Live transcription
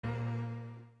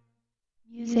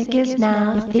Music is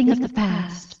now a thing of the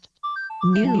past.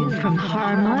 New from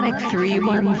Harmonic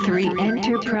 313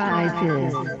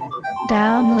 Enterprises.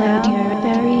 Download your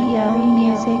very own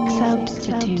music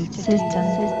substitute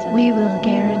system. We will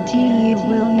guarantee you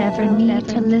will never need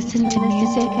to listen to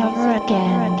music ever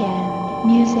again.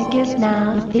 Music is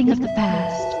now a thing of the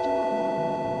past.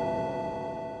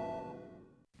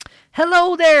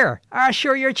 Hello there!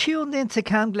 Sure, you're tuned in to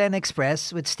CamGlen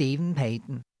Express with Stephen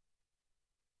Payton.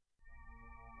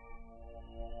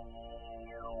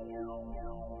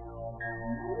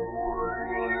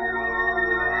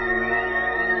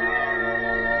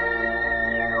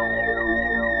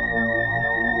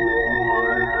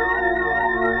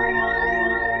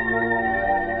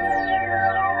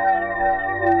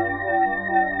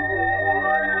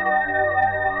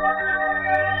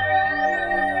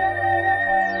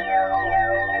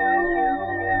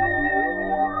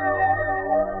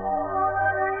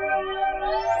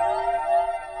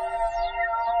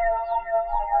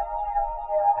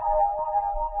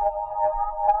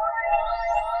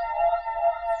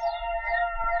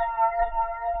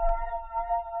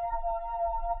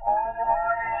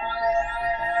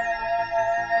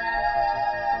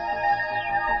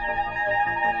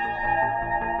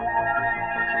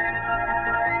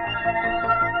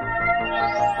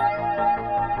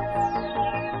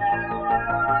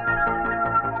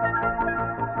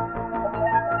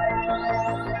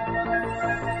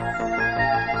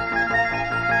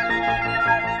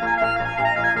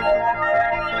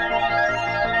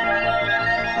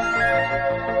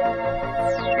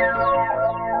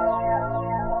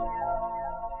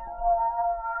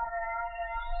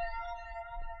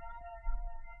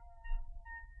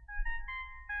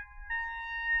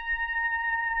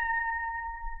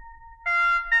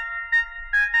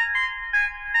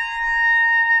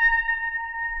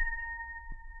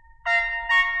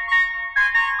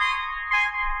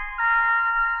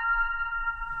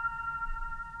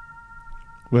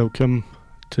 Welcome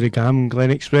to the CamGlen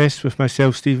Express with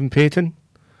myself, Stephen Payton.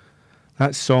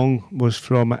 That song was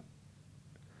from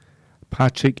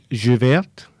Patrick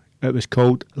Jouvert. It was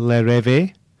called Le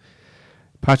Rêve.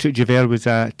 Patrick Jouvert was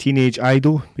a teenage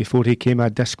idol before he became a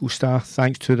disco star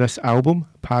thanks to this album,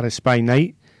 Paris by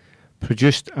Night,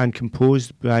 produced and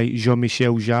composed by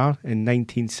Jean-Michel Jarre in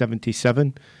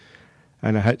 1977,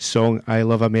 and a hit song, I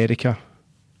Love America.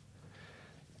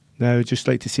 Now, I'd just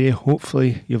like to say,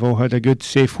 hopefully you've all had a good,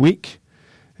 safe week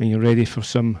and you're ready for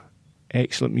some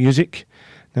excellent music.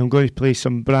 Now I'm going to play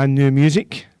some brand new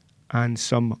music and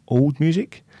some old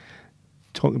music.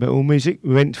 Talking about old music,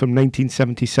 we went from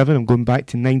 1977, I'm going back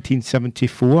to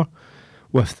 1974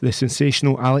 with the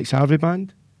sensational Alex Harvey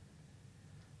Band.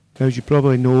 Now, as you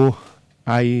probably know,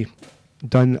 I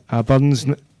done a Burns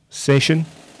session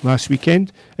last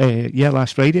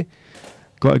Friday.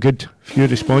 Got a good few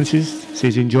responses,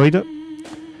 says he enjoyed it.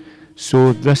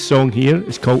 So this song here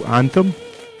is called Anthem.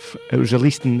 It was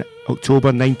released in October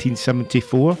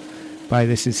 1974 by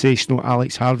the sensational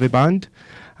Alex Harvey Band.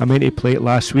 I meant to play it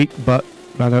last week but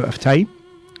ran out of time.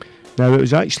 Now, it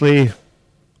was actually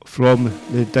from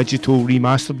the digital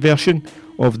remastered version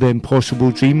of The Impossible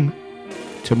Dream,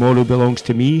 Tomorrow Belongs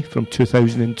to Me from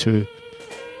 2002.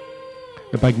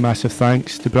 A big massive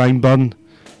thanks to Brian Byrne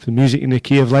for the music in the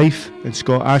key of life, and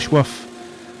Scott Ashworth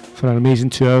for an amazing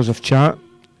 2 hours of chat.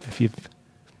 If you've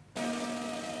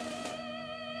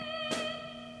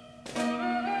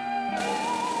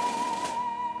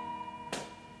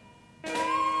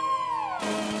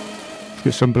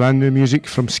got some brand new music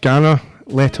from Scanner,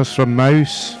 Letters from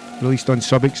Mouse, released on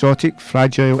Sub Exotic,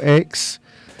 Fragile X.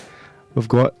 We've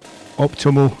got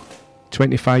Optimal,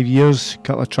 25 Years, a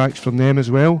couple of tracks from them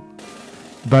as well.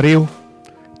 Burial,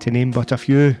 to name but a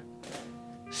few.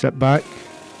 Sit back,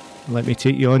 let me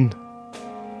take you on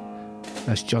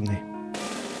this journey.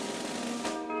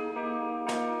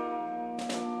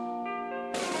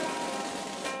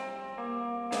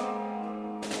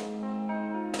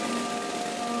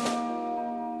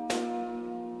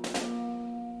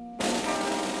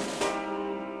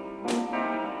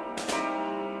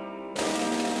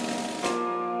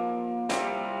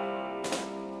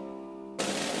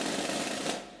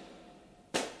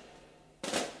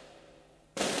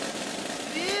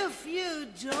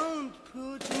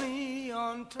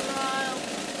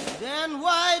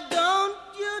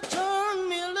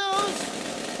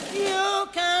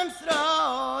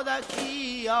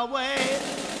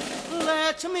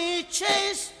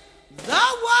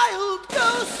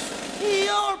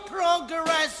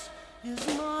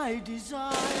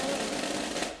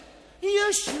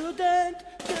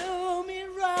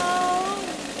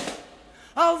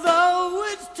 Although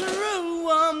it's true,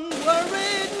 I'm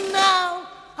worried now.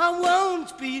 I I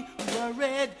won't be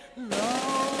worried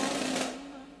long.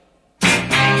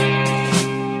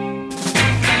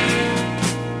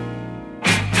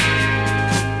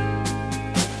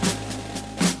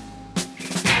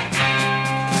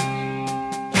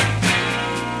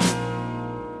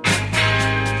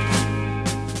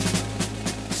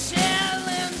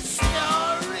 Selling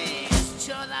stories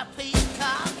to the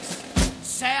peacocks,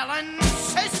 selling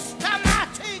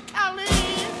systematically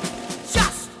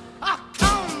just a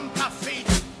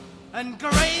counterfeit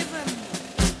engraving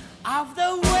of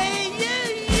the way you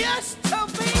used to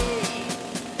be.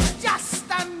 Just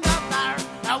another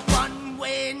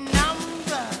one-way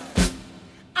number,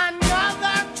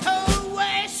 another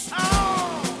two-way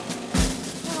song.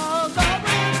 Although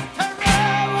it's true,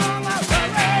 I'm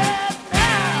afraid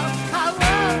now I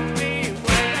won't be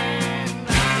worried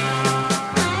now.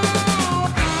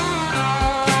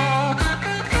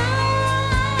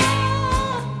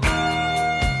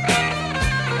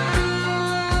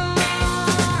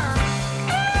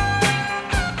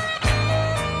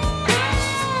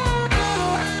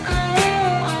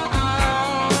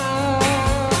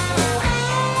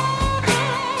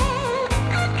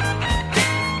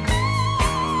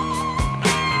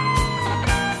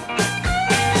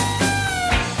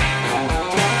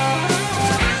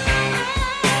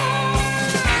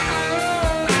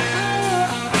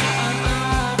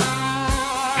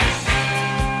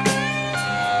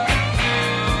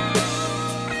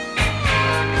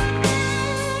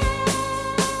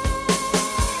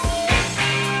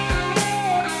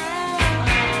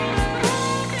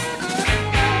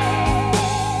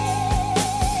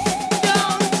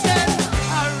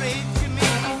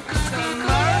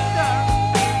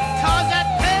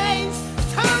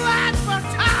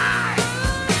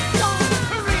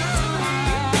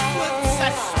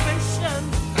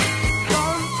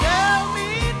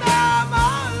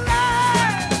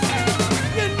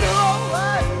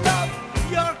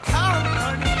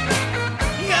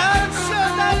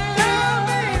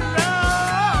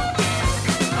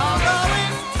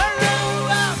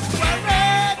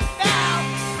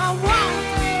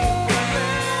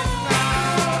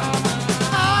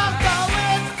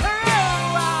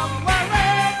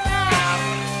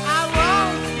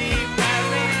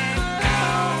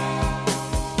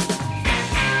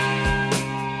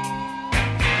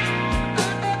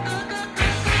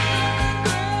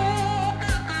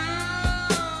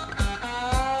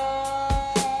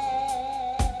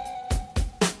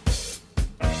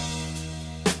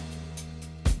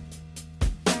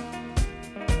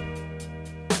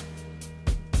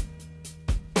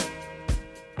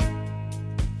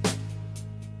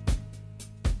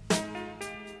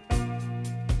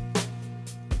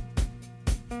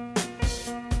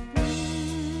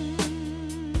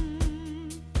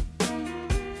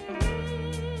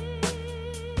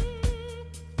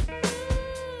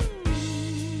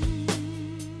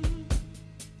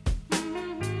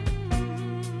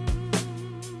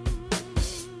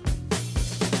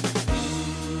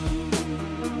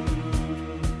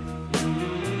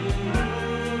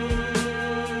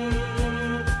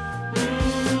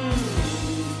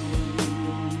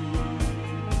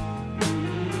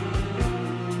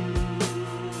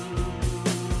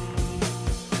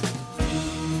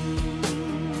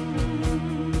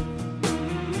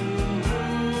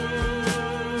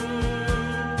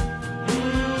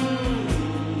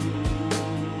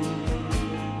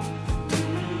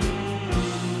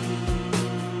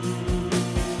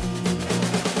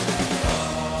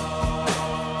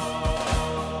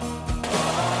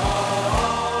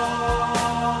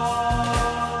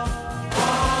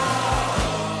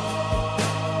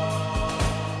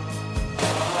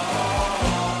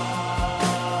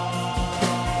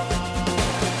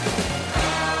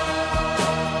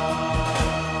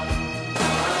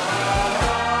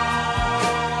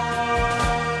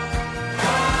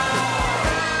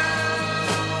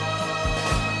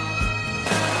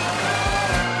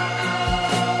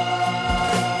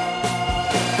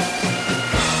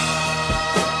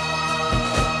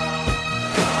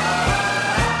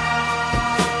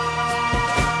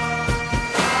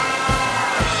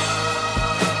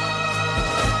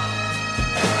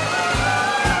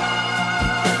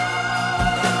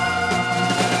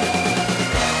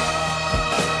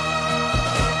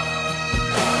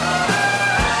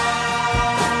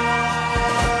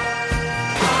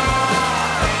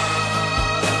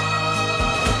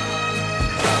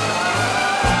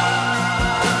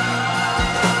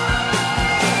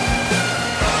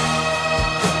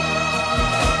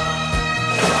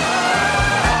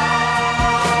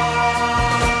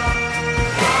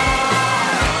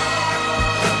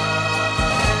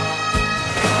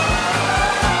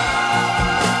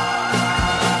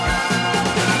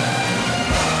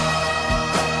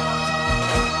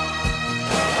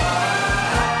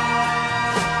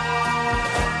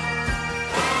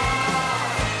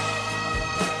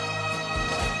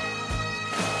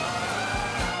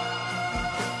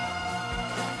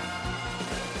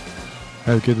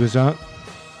 How good was that?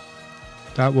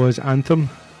 That was Anthem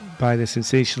by the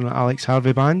sensational Alex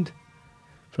Harvey Band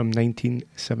from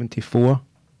 1974.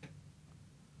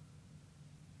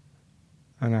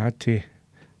 And I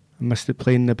missed it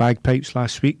playing the bagpipes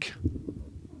last week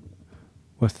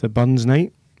with the Burns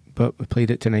night, but we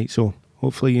played it tonight, so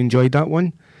hopefully you enjoyed that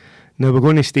one. Now we're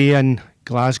going to stay in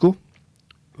Glasgow.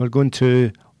 We're going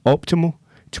to Optimal,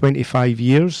 25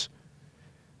 years.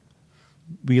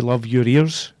 We love your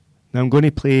ears. Now I'm going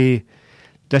to play,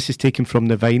 this is taken from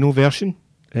the vinyl version.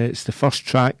 It's the first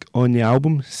track on the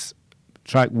album,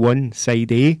 track 1, side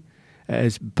A. It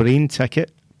is Brain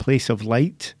Ticket, Place of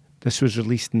Light. This was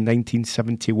released in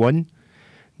 1971.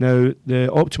 Now, the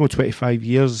Optimal 25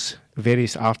 Years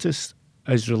Various Artists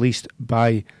is released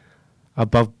by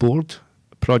Above Board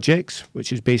Projects,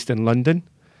 which is based in London.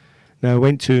 Now, I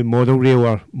went to Model Rail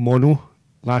or Mono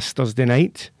last Thursday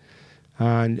night,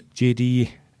 and Keith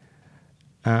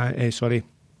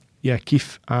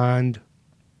and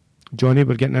Johnny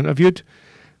were getting interviewed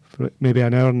for maybe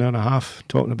an hour and a half,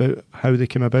 talking about how they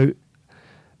came about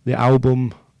the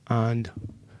album and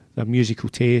their musical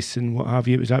tastes and what have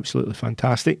you. It was absolutely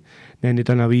fantastic. Then they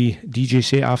done a wee DJ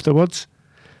set afterwards.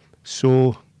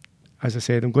 So, as I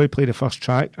said, I'm going to play the first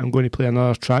track. I'm going to play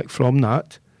another track from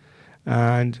that.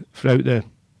 And throughout the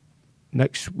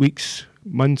next weeks,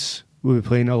 months, we'll be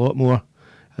playing a lot more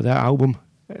of that album.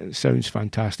 It sounds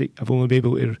fantastic. I've only been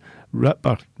able to rip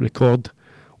or record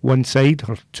one side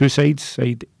or two sides,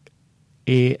 side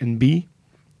A and B,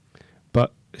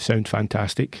 but it sounds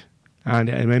fantastic. And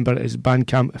I remember it's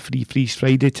Bandcamp Free Freeze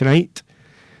Friday tonight,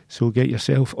 so get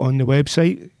yourself on the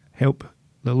website, help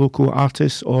the local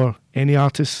artists or any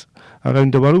artists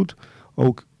around the world.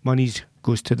 All money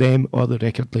goes to them or the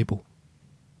record label.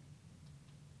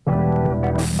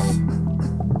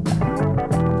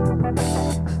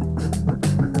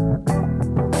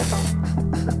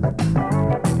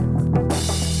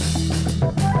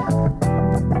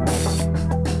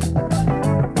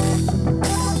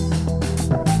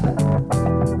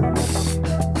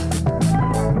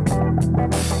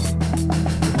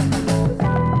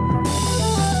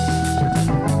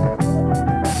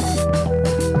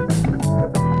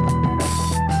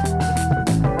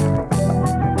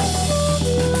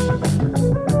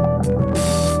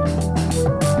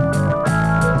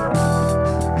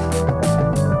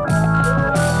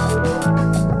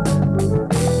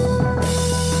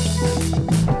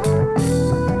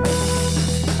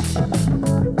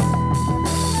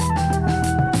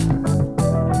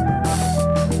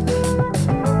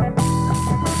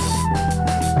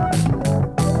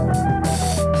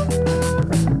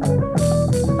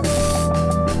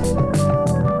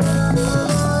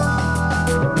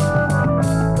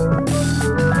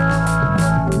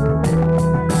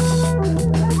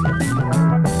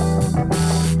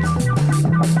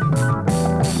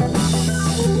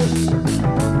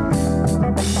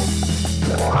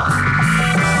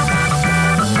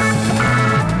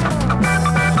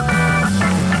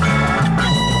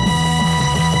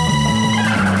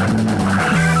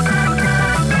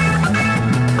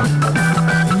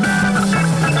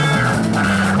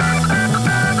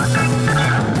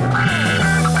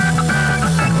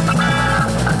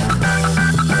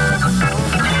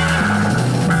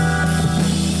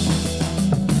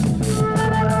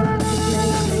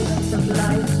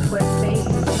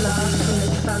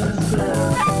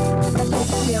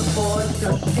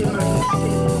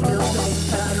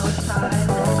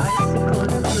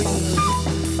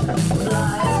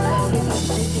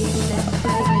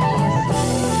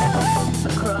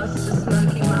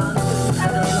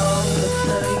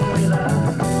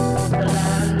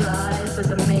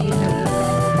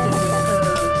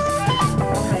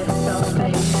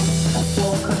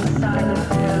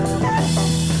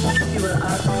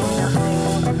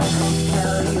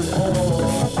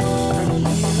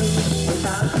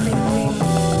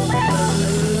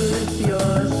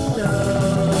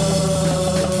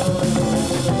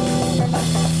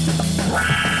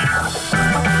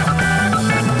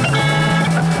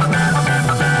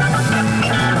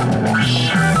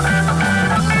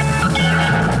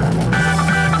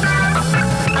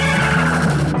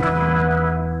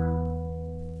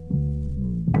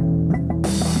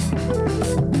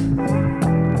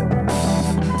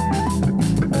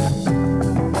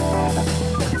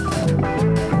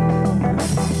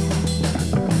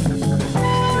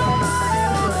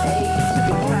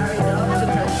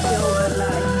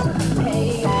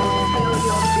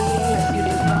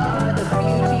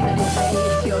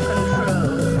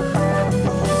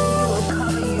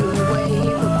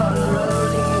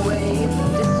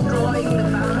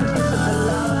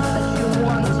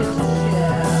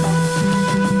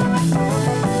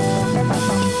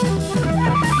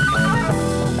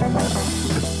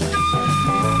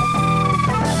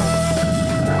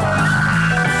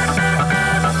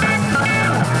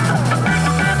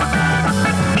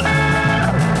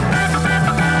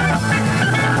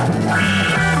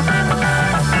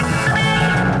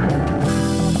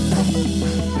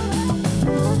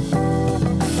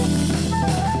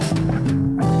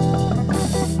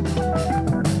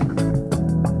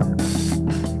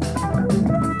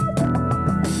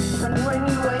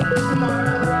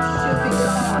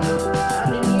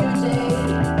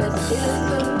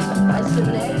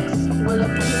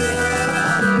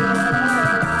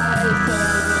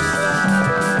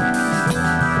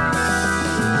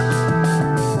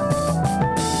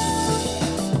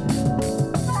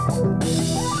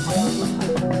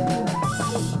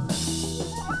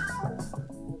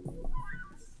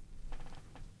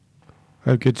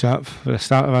 How good's that for the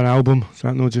start of an album? Is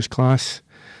that not just class?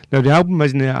 Now, the album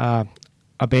isn't a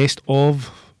best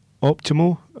of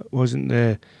Optimo. It wasn't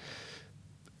a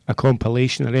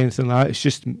compilation or anything like that. It's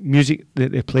just music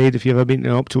that they played. If you've ever been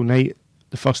to an Opto night,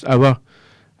 the first hour,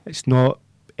 it's not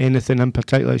anything in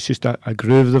particular. It's just a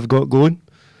groove they've got going.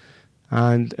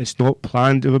 And it's not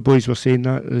planned. The boys were saying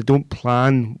that. They don't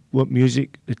plan what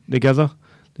music together.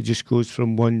 It just goes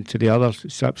from one to the other.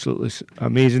 It's absolutely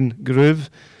amazing groove.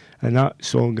 And that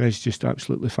song is just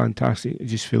absolutely fantastic. It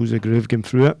just feels the groove going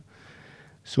through it.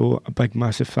 So a big,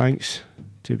 massive thanks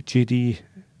to JD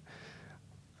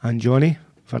and Johnny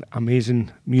for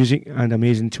amazing music and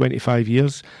amazing 25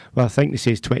 years. Well, I think they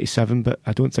say it's 27, but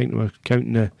I don't think they were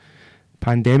counting the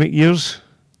pandemic years.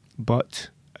 But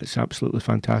it's absolutely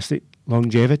fantastic.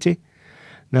 Longevity.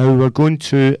 Now we're going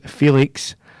to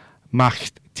Felix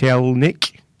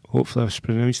Machtelnik, hopefully I've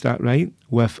pronounced that right,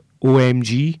 with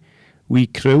OMG We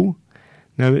Crew.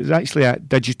 Now it's actually a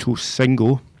digital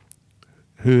single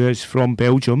who is from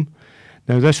Belgium.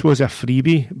 Now this was a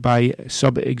freebie by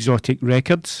Sub-Exotic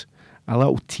Records, a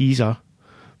little teaser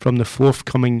from the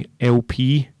forthcoming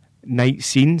LP Night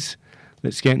Scenes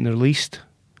that's getting released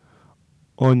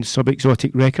on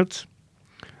Sub-Exotic Records.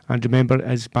 And remember, it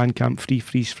is Bandcamp Free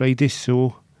Freeze Friday,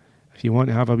 so if you want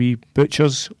to have a wee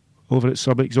butchers over at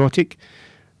Sub-Exotic,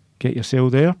 get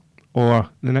yourself there. Or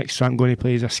the next track I'm going to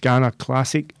play is a Scanner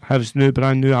classic, his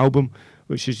brand new album,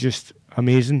 which is just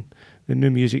amazing. The new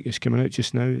music is coming out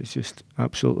just now. It's just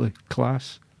absolutely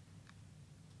class.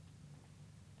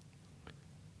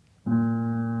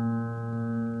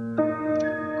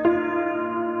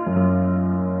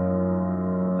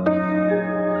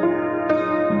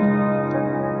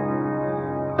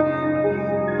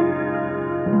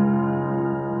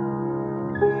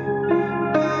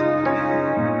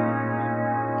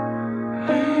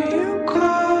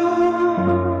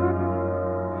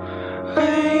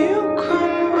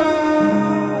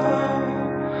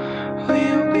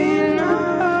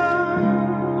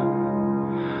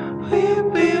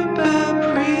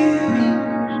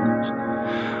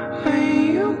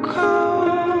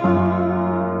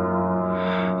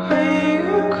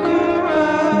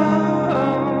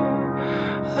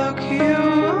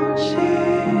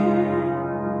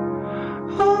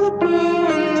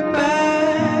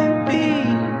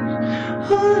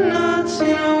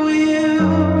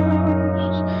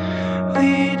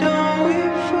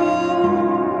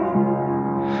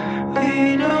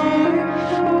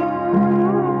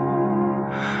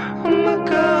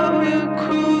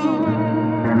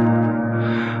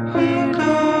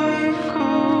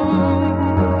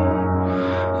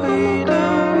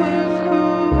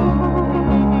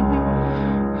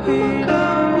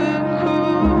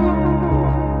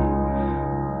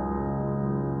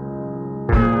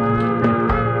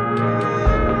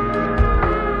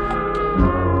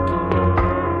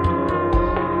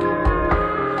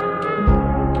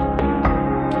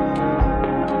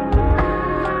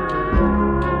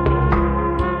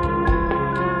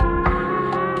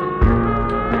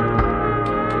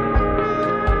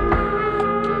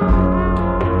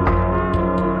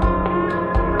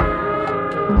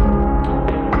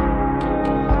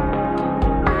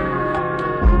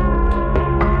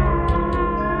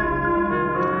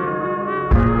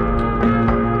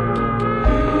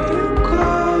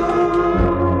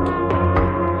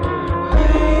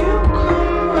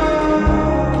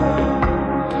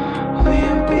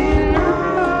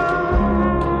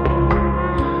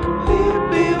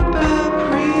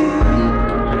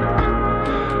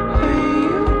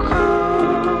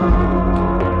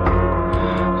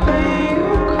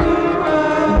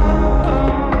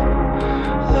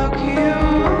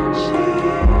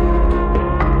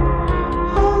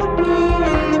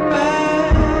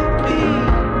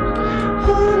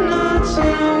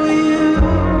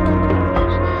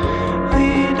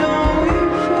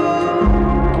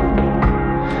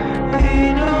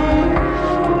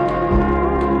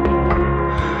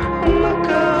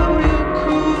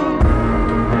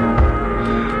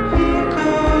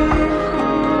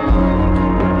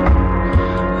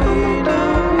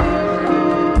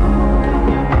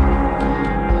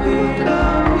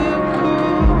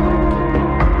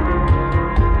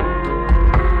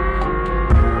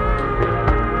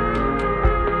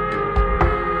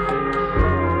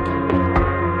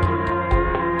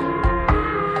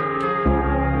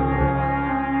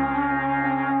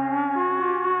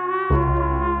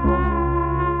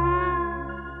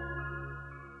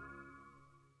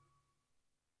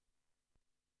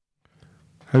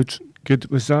 How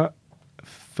good was that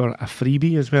for a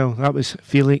freebie as well? That was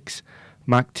Felix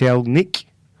Machtelnik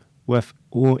with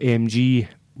OMG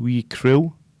We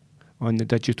Crew. on the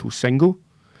digital single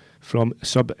from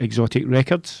Sub-Exotic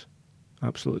Records.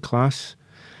 Absolute class.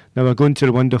 Now we're going to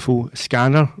the wonderful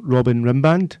Scanner, Robin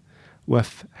Rimband,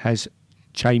 with his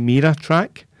Chimera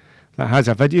track that has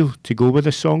a video to go with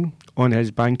the song on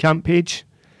his Bandcamp page.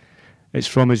 It's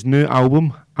from his new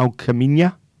album,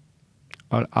 Alchemia,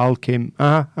 or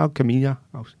Alchemia.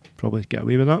 I'll probably get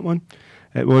away with that one.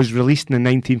 It was released on the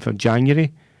 19th of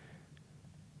January,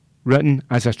 written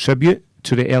as a tribute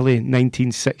to the early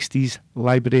 1960s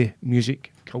library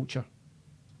music culture.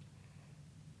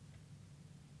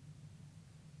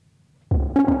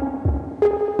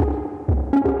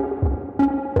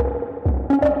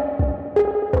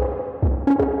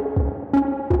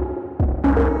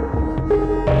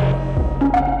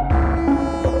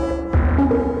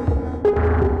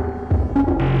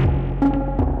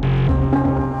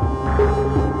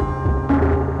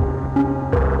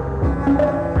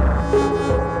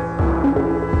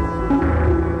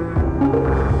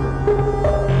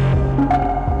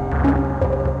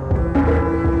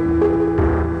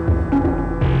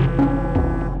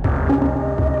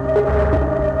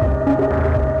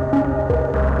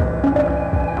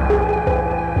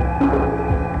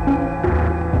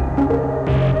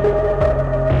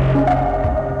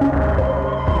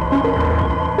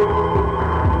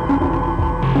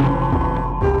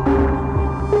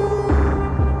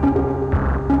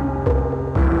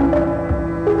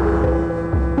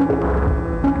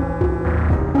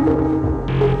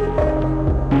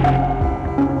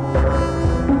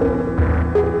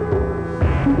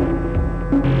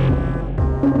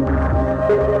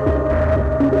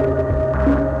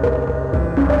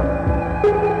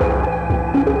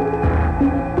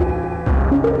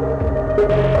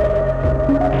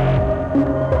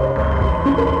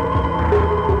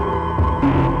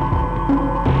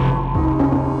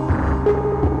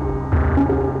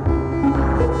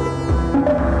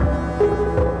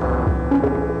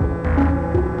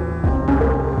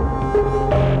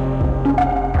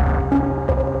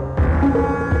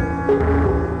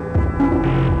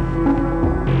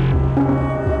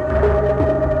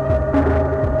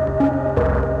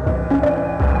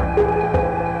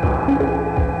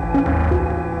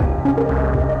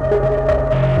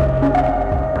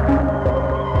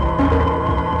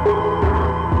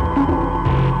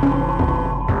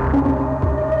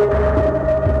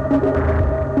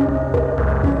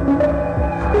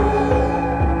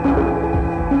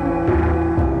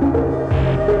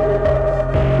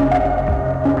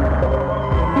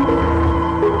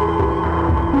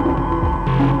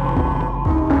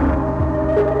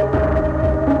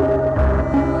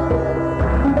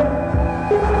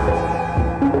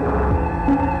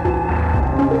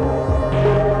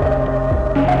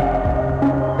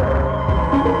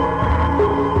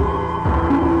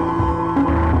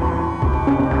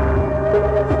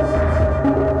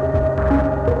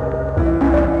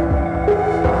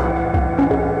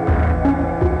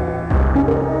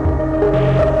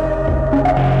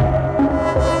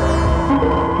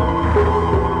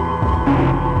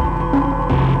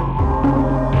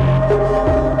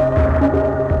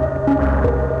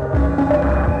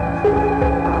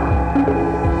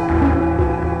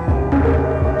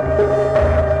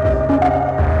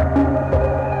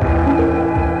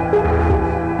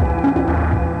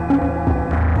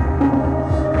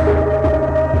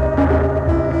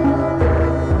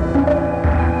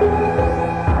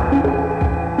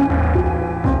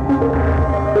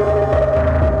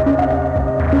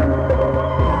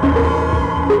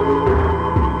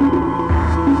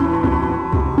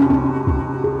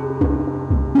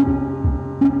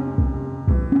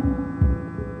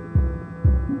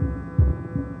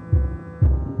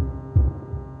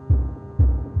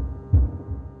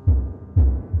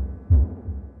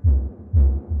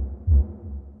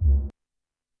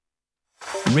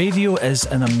 Radio is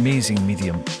an amazing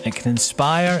medium. It can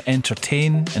inspire,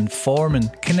 entertain, inform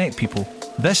and connect people.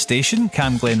 This station,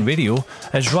 CamGlen Radio,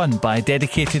 is run by a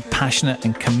dedicated, passionate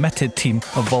and committed team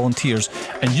of volunteers,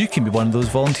 and you can be one of those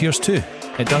volunteers too.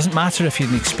 It doesn't matter if you're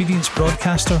an experienced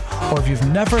broadcaster or if you've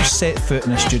never set foot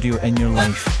in a studio in your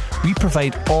life. We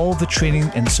provide all the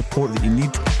training and support that you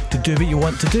need to do what you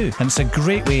want to do. And it's a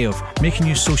great way of making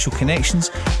new social connections,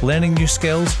 learning new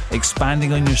skills,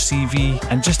 expanding on your CV,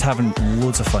 and just having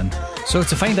loads of fun. So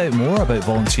to find out more about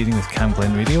volunteering with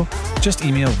CamGlen Radio, just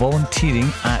email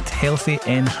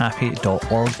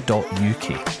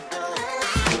volunteering@healthyanhappy.org.uk.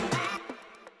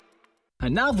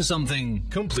 And now for something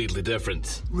completely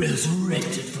different.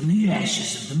 Resurrected from the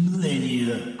ashes of the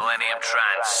millennium. Millennium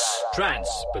Trance.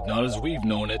 Trance, but not as we've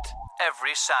known it.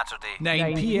 Every Saturday,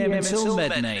 9 p.m. until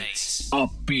midnight.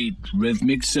 Upbeat,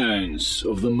 rhythmic sounds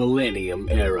of the millennium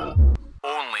era.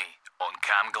 Only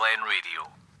CamGlen Radio.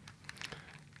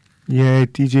 Yeah,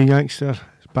 DJ Youngster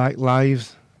is back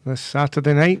live this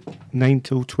Saturday night, 9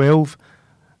 till 12,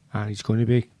 and he's going to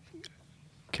be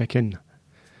kicking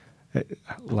it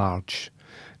large.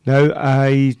 Now,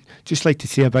 I just like to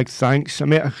say a big thanks. I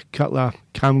met a couple of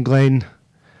CamGlen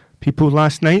people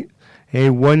last night.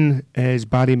 One is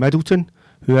Barry Middleton,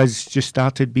 who has just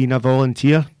started being a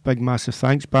volunteer. Big massive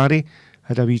thanks, Barry.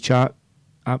 Had a wee chat.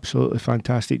 Absolutely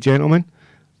fantastic gentleman.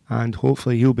 And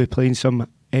hopefully he'll be playing some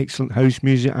excellent house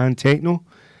music and techno.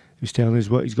 He was telling us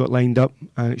what he's got lined up,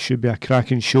 and it should be a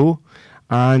cracking show.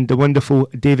 And the wonderful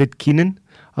David Keenan,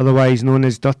 otherwise known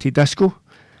as Dirty Disco.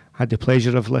 Had the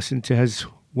pleasure of listening to his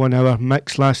 1 hour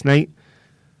mix last night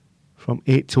from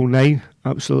 8 till 9.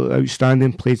 Absolutely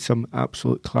outstanding. Played some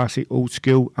absolute classic old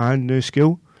school and new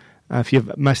school. If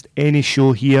you've missed any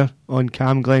show here on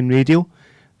CamGlen Radio,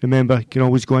 remember you can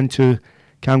always go into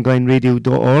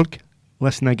camglenradio.org,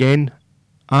 listen again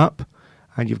app,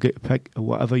 and you've got to pick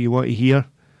whatever you want to hear.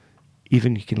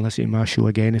 Even you can listen to my show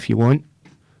again if you want.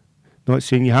 Not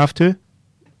saying you have to,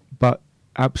 but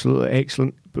absolutely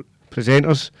excellent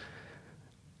presenters.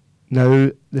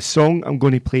 Now, the song I'm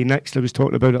going to play next, I was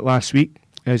talking about it last week,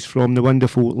 is from the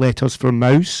wonderful Letters from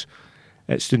Mouse.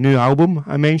 It's the new album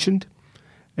I mentioned.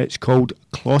 It's called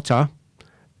Clotta,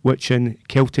 which in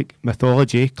Celtic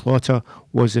mythology, Clotta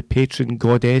was the patron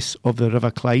goddess of the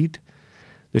River Clyde.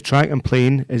 The track I'm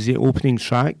playing is the opening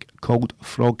track called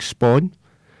Frog Spawn.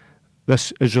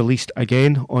 This is released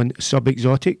again on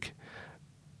Sub-Exotic,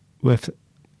 with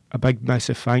a big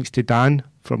massive thanks to Dan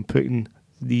from putting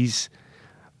these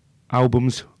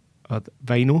albums on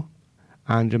vinyl.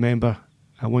 And remember,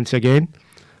 once again,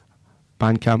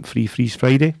 Bandcamp Free Freeze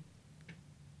Friday.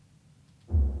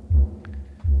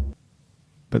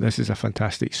 But this is a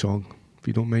fantastic song, if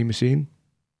you don't mind me saying.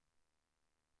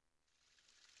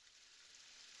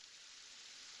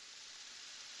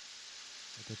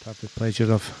 I did have the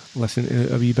pleasure of listening to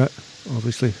it a wee bit,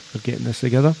 obviously, for getting this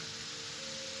together.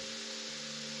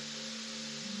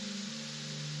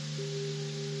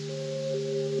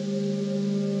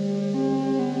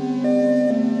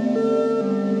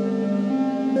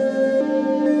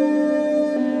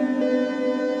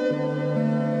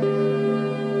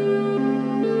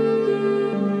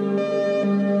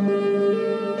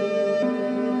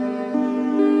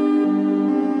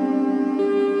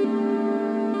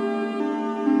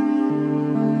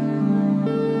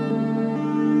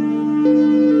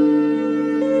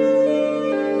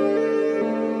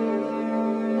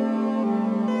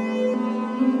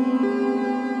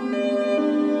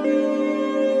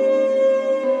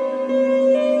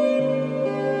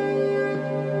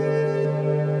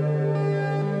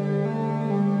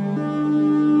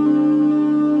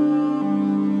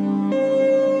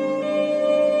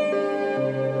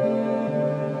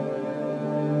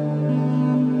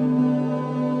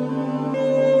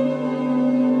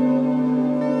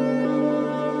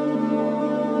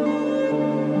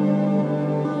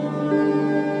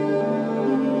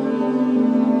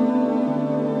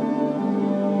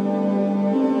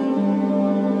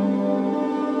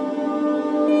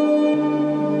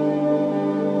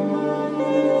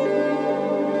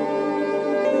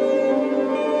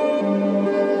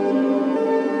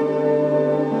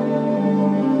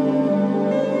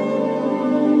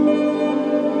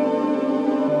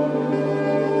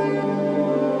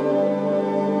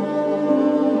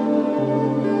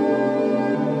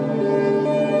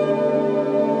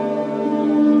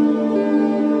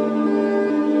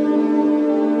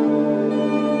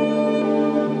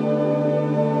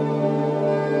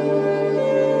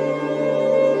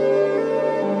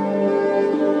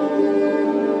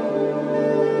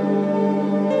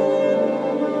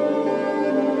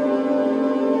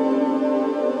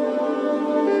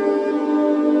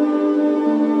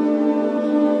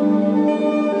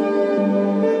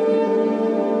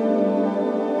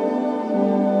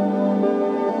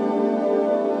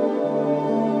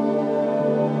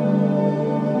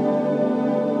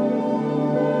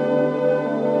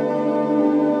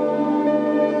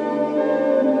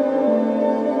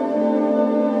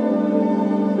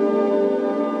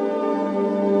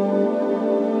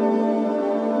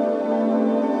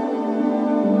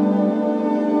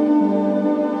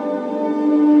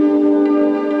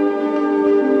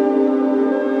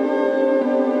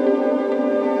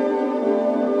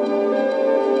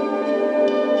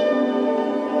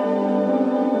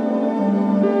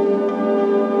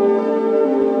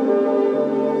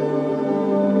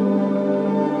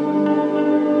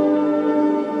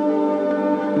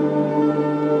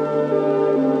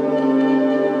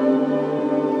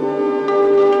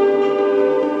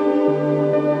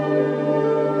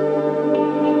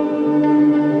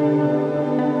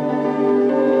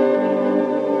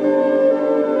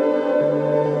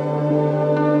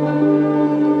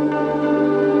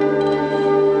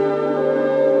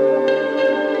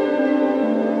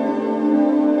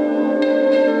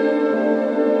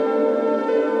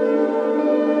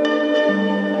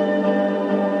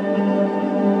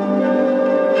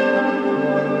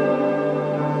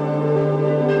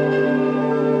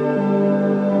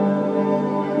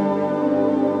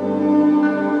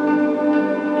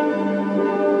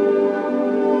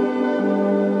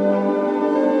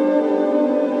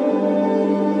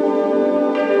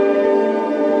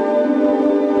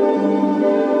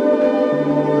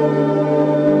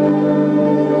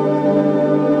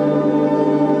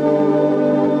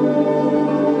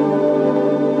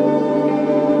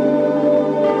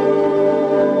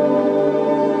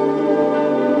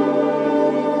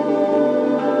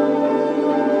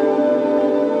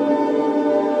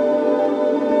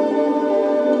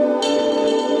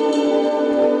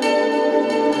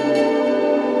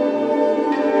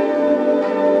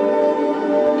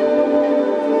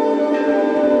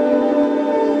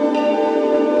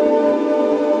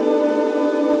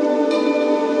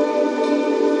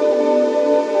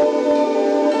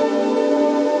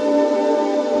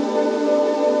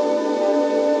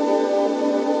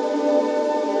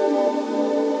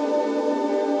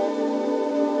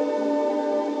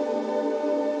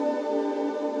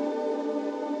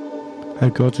 How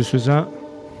gorgeous was that?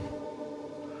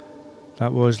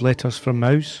 That was Letters from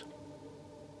Mouse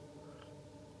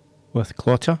with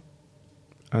Clotter,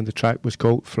 and the track was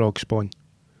called Frog Spawn.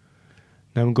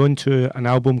 Now I'm going to an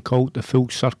album called The Full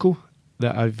Circle, the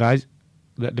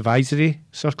Advisory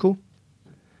Circle.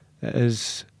 It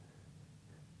is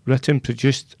written,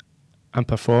 produced and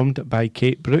performed by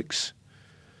Kate Brooks,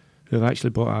 who have actually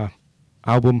bought an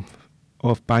album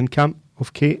off Bandcamp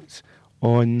of Kate's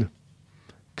on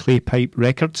Claypipe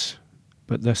Records,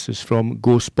 but this is from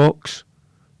Ghostbox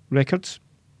Records.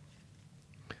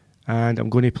 And I'm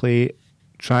going to play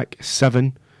track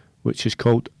 7, which is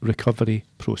called Recovery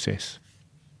Process.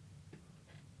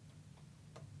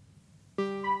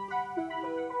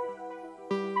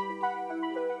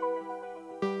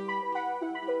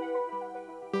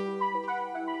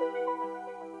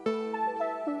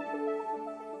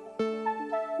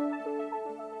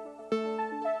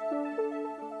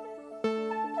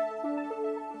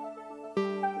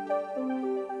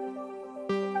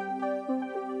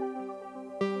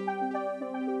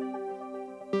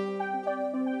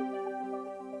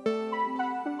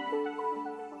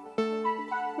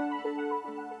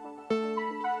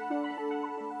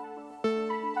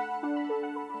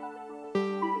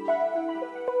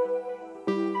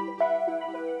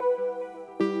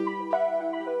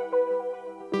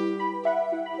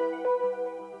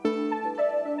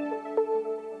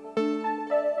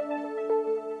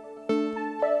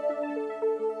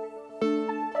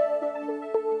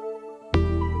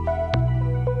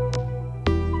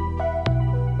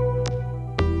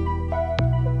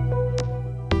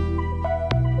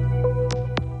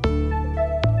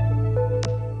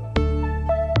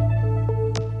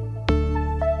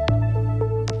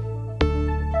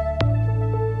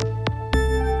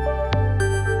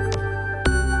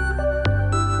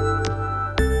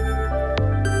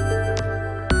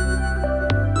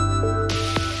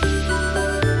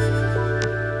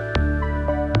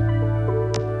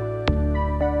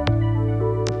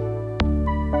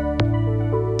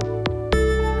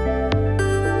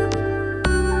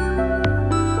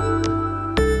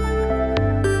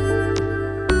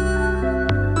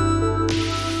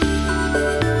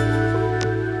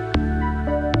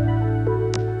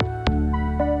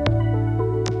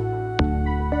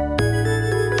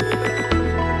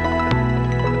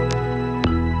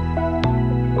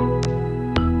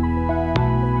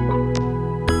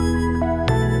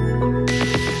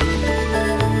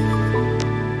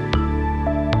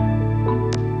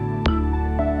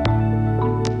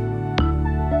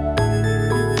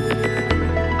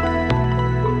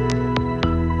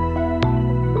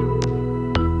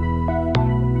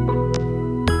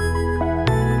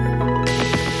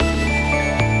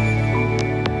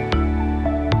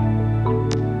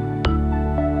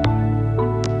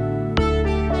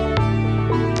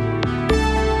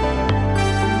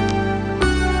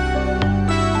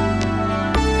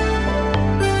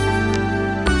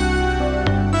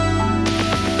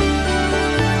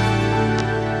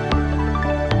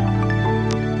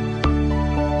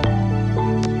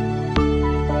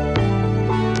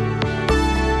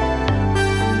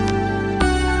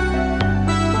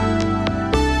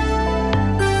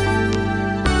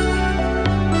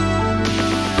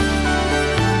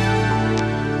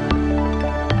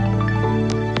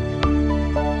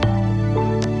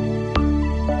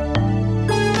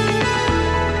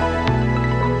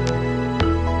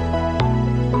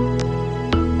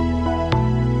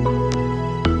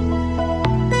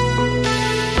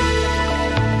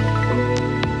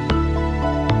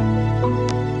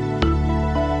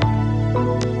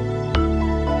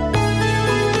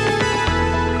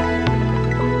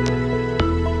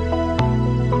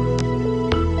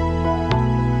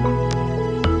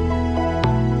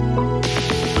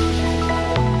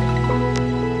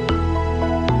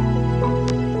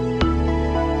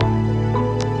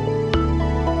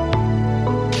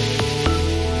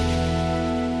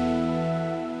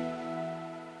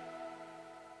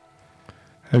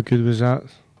 How good was that?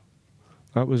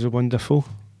 That was a wonderful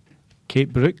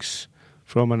Kate Brooks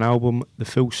from an album, The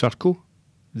Full Circle,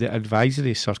 The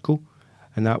Advisory Circle,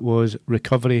 and that was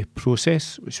Recovery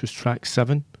Process, which was track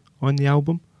 7 on the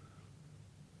album.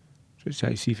 So let's try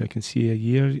to see if I can see a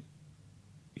year.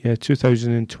 Yeah,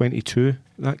 2022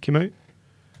 that came out.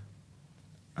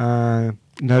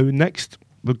 Now next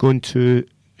we're going to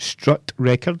Strut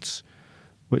Records,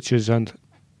 which is on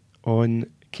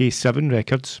K7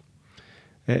 Records.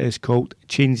 It is called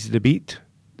Change the Beat,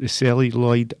 the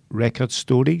Celluloid Record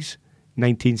Stories,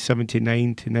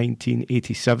 1979 to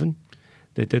 1987.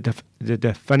 The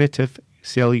definitive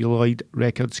Celluloid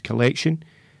Records collection,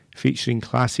 featuring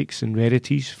classics and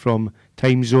rarities from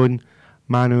Time Zone,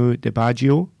 Manu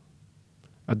Dibango,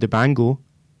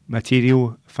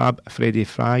 Material, Fab Freddy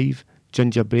 5,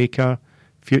 Ginger Baker,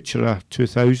 Futura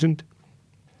 2000.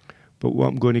 But what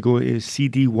I'm going to go is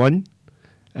CD1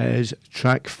 is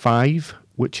track 5,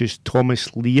 which is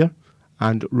Thomas Lear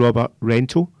and Robert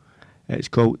Rental. It's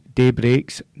called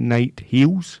Daybreaks, Night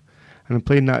Heals. And I'm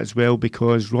playing that as well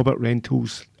because Robert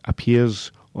Rentals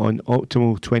appears on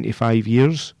Optimal 25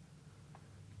 Years,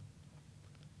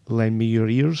 Lend Me Your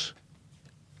Ears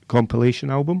compilation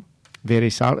album,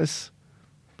 various artists.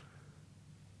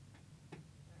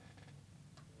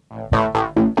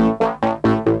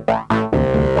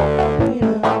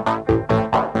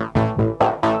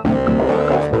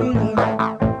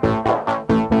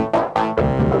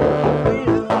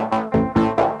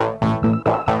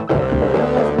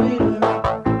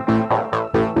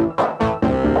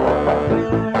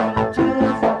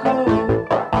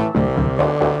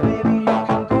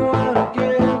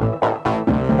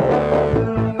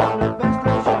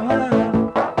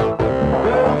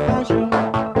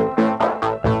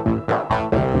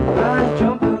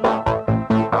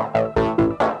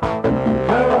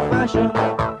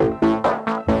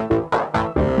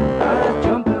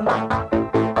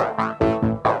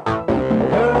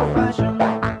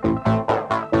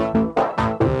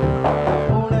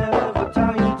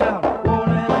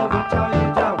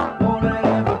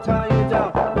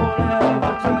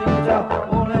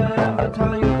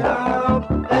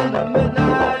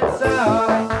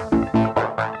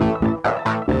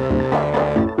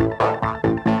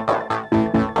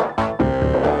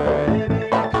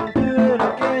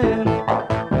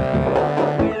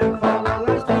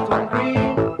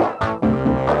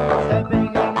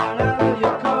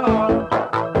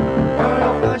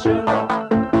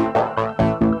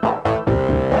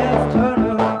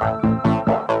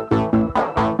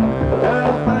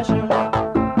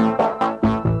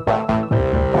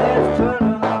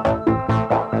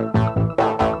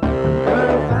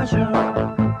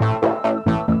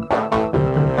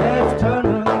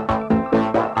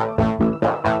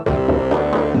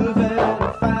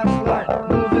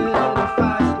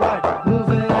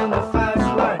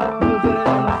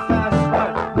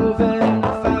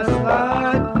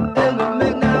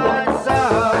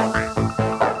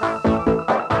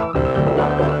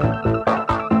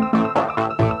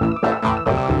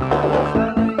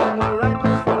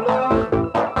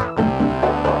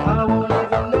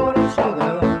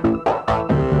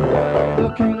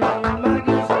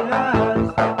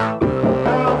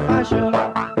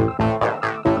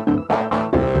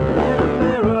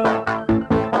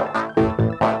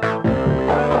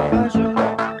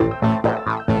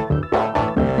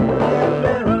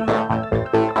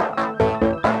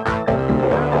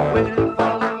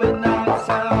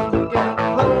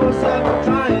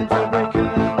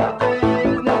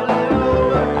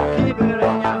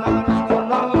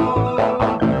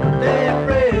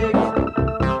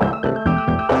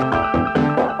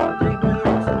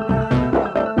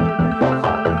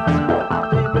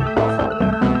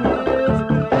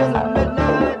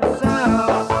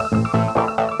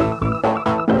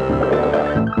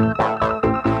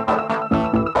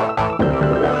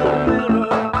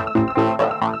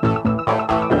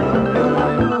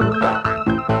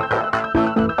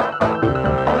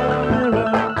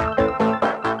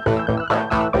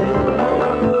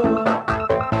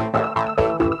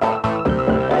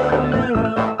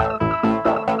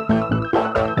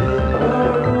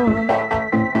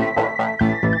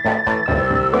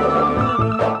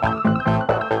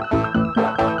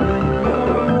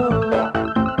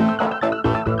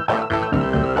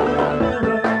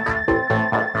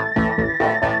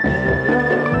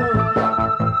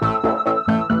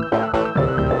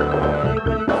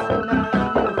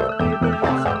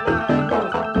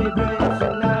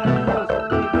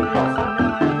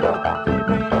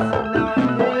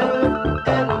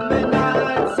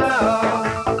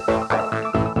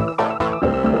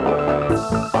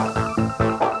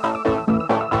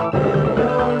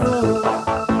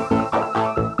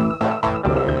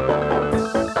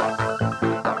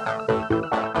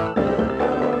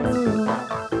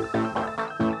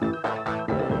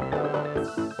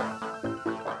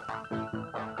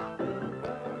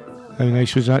 How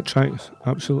nice was that track?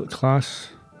 Absolute class,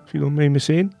 if you don't mind me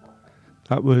saying.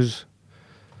 That was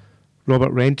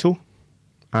Robert Rental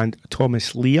and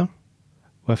Thomas Lear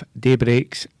with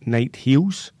Daybreaks, Night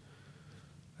Heals.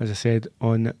 As I said,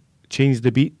 on Change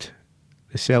the Beat,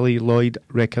 the Celluloid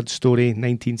record story,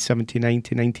 1979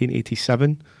 to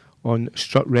 1987, on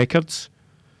Strut Records.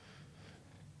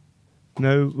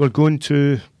 Now we're going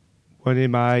to one of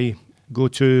my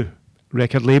go-to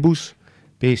record labels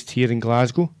based here in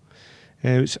Glasgow.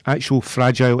 It's actual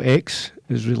Fragile X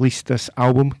has released this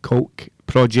album called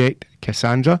Project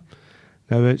Cassandra.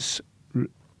 Now it's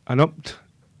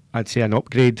I'd say an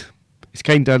upgrade. It's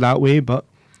kind of that way, but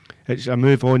it's a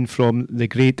move on from the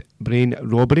Great Brain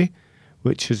Robbery,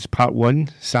 which is part 1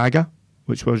 saga,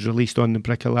 which was released on the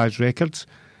Bricolage Records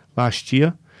last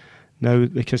year. Now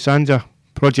the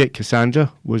Project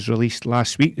Cassandra was released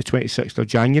last week, the 26th of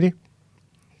January.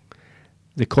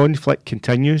 The conflict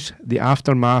continues. The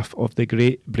aftermath of the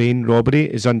Great Brain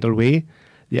Robbery is underway.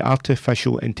 The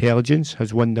artificial intelligence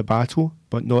has won the battle,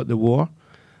 but not the war.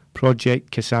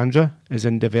 Project Cassandra is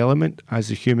in development as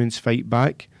the humans fight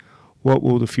back. What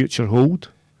will the future hold?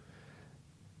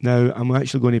 Now, I'm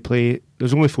actually going to play,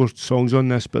 there's only 4 songs on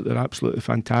this, but they're absolutely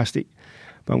fantastic.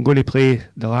 But I'm going to play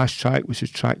the last track, which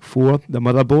is track 4, The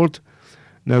Motherboard.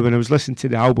 Now, when I was listening to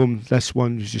the album, this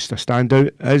one was just a standout.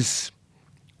 It is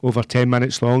over 10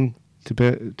 minutes long, to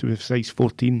be precise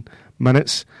 14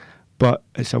 minutes, but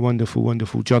it's a wonderful,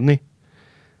 wonderful journey,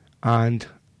 and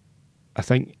I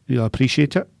think you'll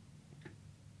appreciate it.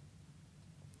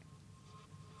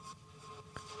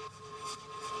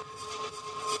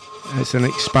 It's an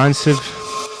expansive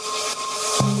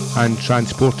and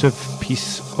transportive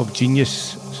piece of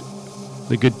genius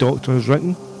the good doctor has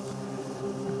written,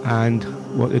 and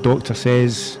what the doctor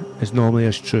says is normally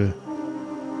as true.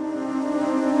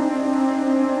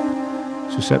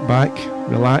 So sit back,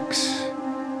 relax,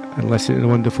 and listen to the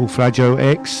wonderful Fragile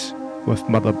X with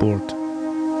Motherboard.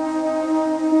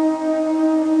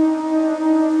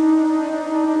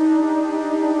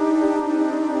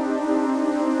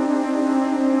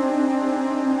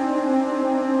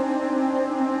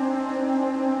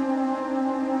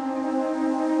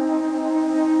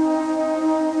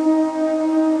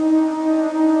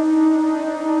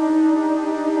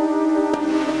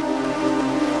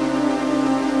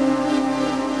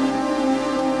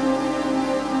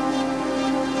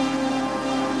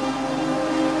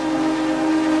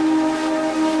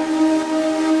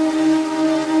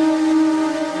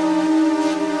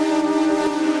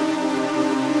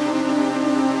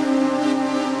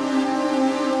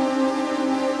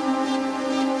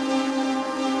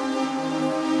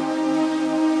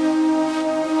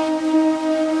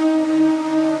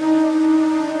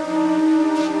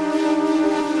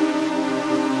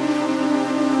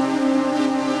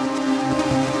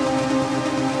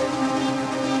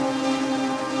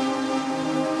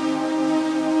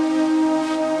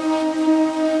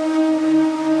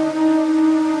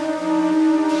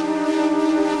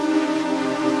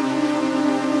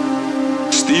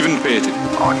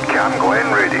 On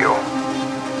CamGlen Radio.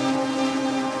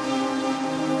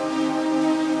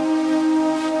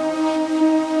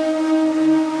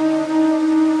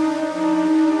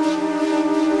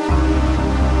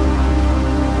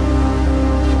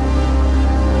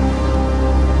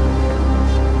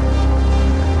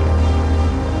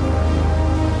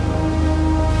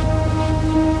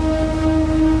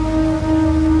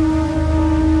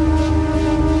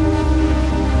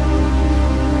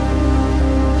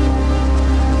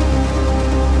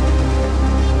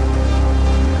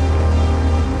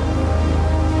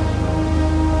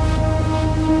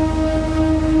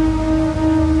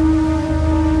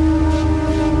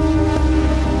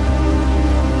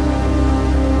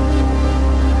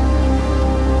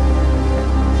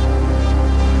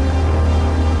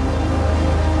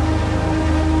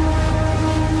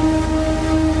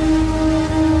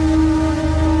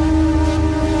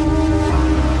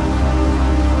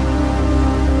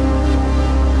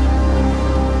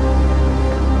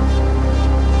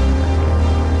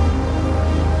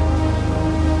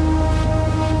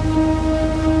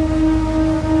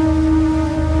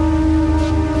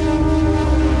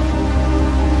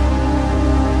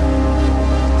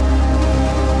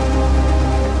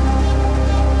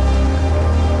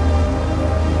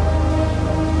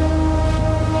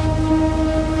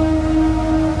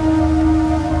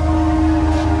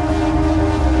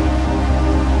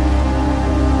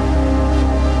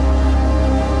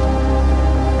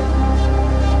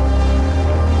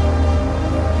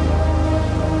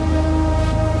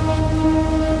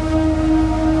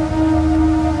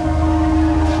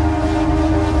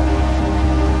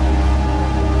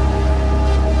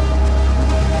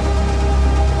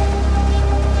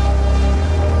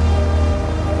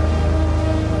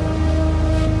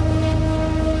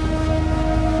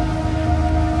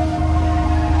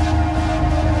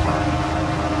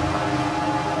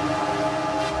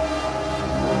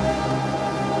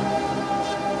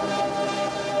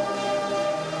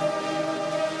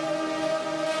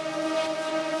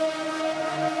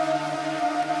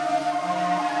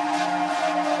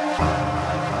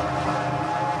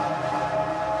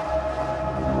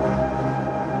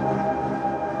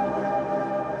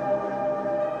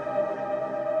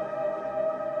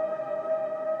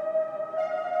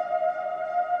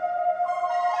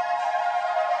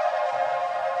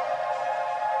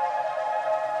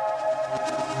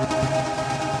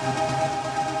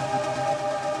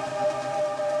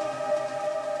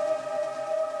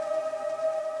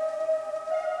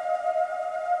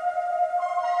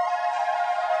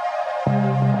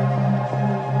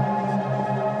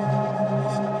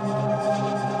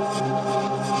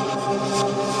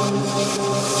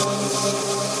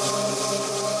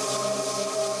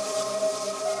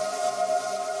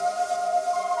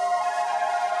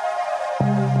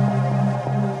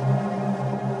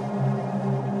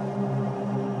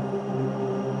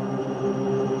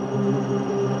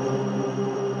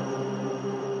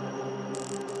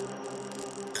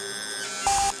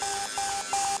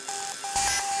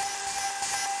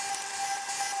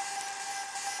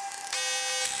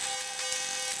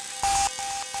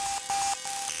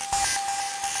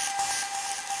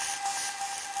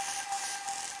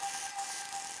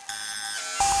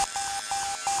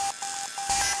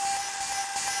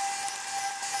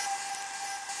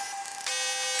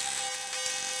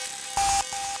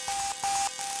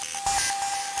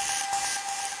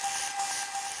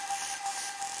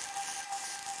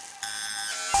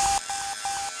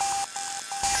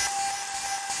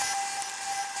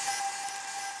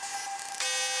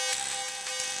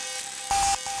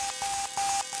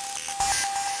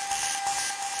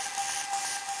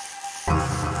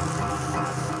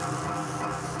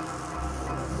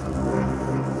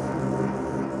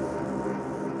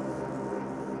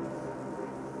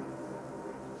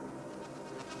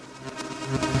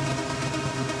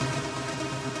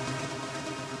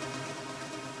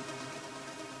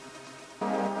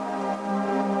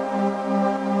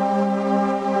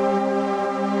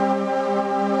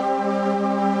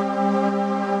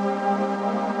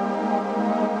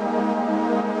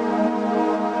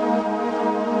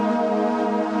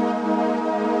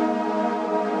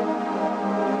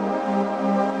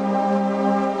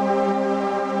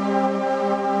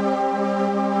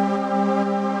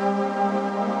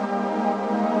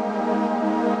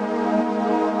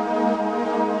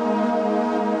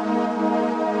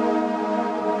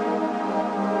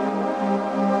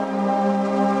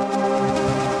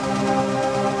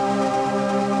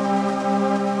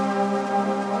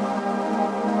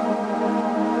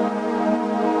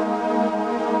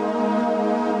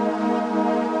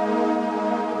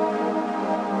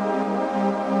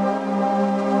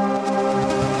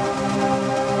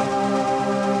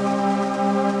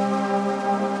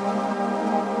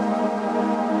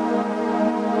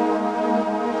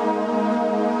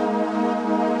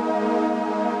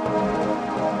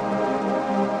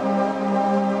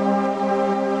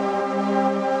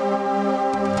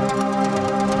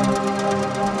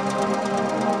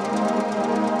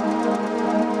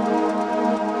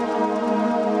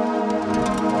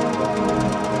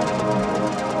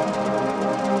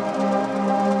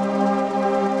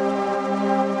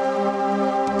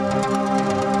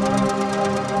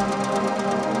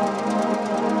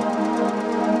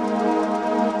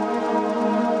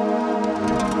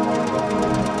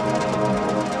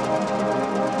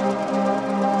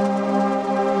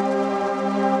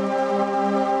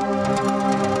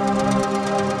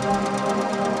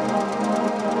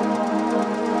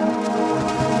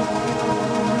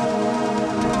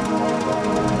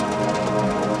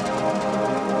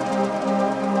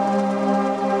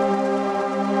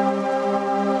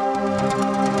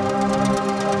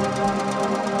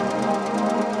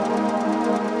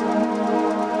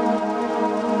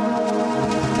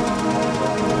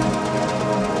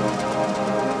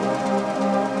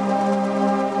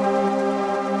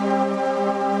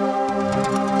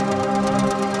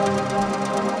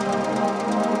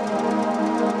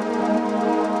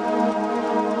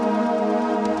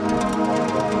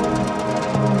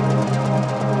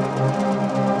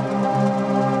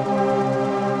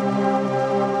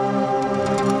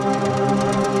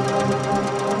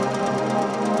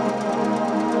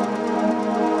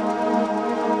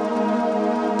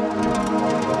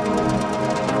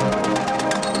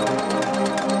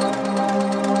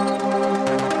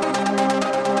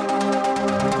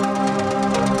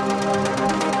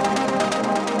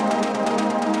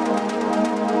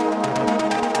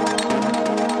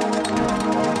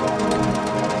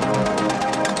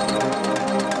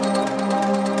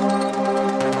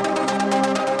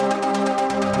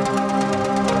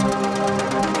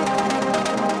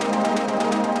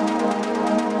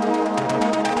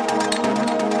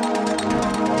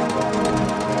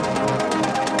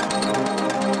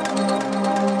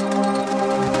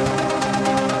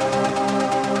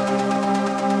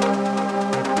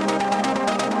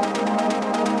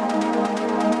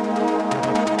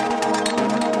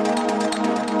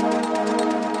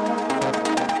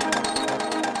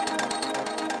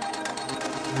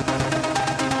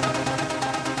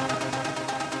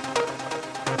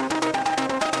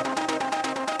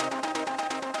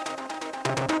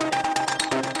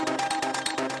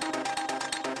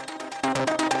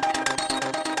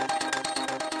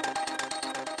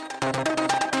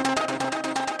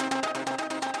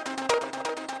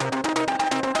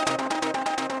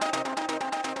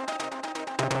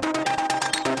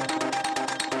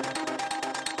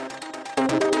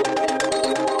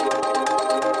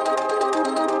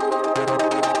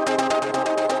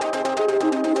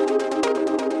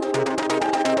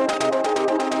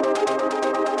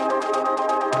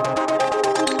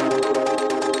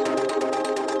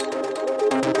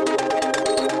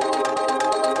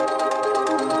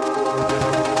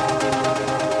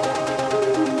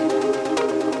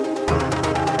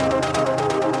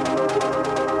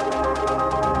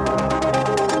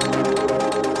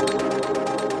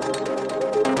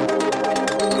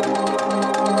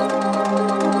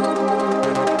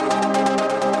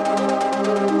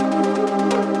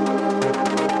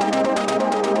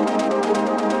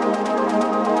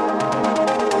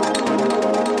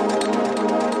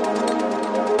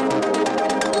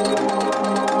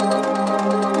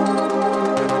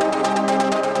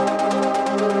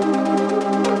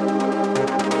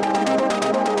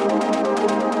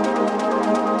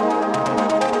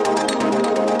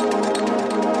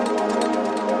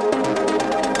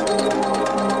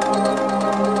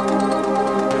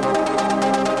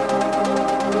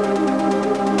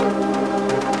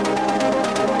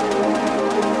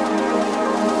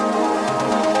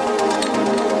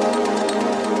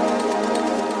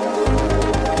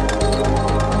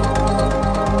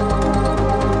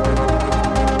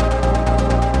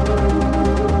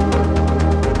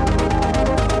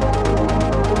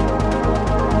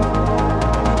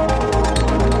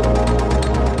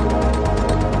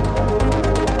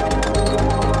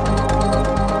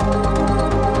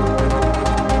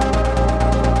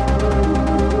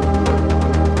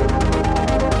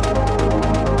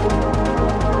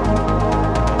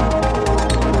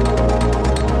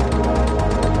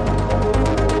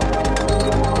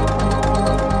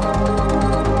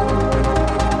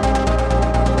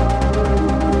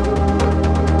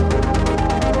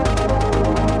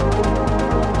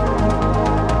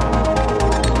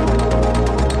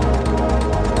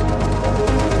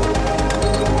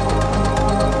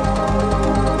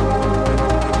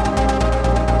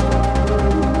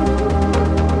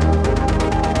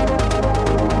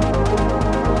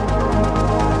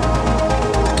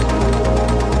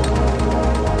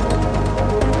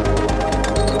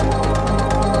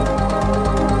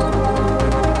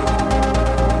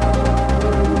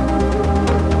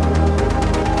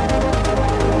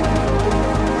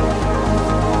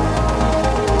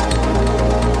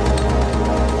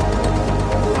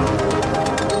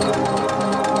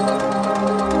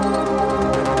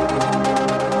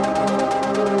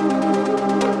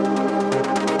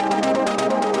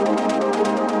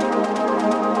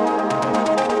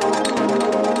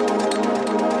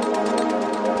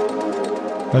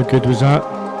 How good was that?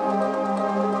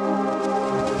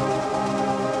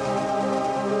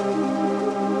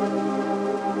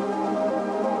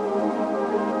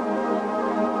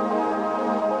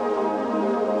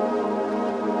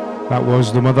 That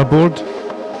was the Motherboard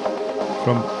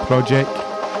from Project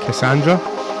Cassandra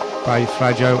by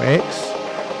Fragile X.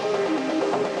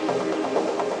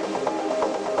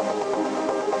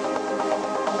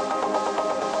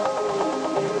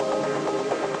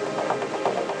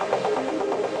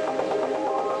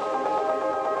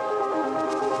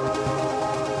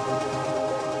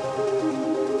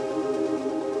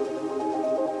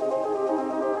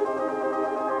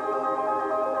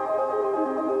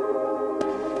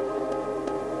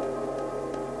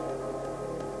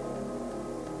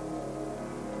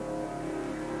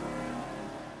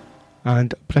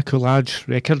 And Bricolage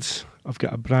Records have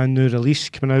got a brand new release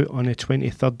coming out on the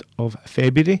 23rd of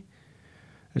February.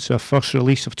 It's their first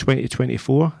release of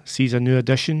 2024, sees a new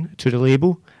addition to the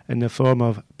label in the form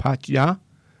of Patya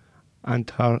and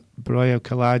her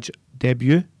Bricolage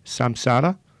debut,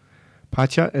 Samsara.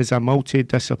 Patya is a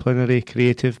multidisciplinary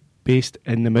creative based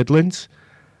in the Midlands,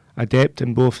 adept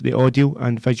in both the audio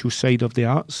and visual side of the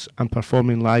arts and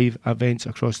performing live events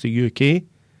across the UK.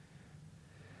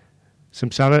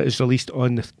 Samsara is released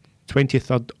on the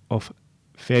 23rd of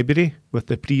February, with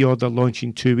the pre-order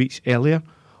launching 2 weeks earlier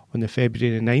on the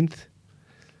February the 9th.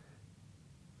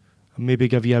 I'll maybe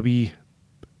give you a wee,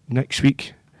 next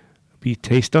week, a wee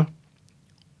taster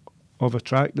of a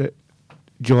track that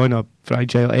John of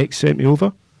Fragile X sent me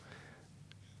over.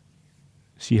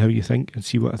 See how you think and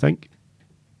see what I think.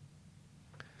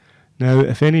 Now,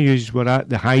 if any of you were at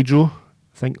the Hydro,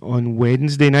 I think on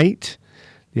Wednesday night,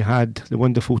 they had the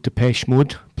wonderful Depeche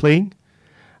Mode playing.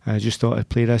 I just thought I'd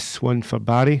play this one for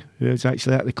Barry, who was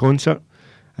actually at the concert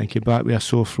and came back with a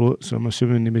sore throat, so I'm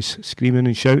assuming he was screaming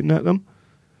and shouting at them.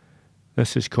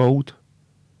 This is called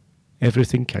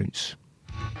Everything Counts.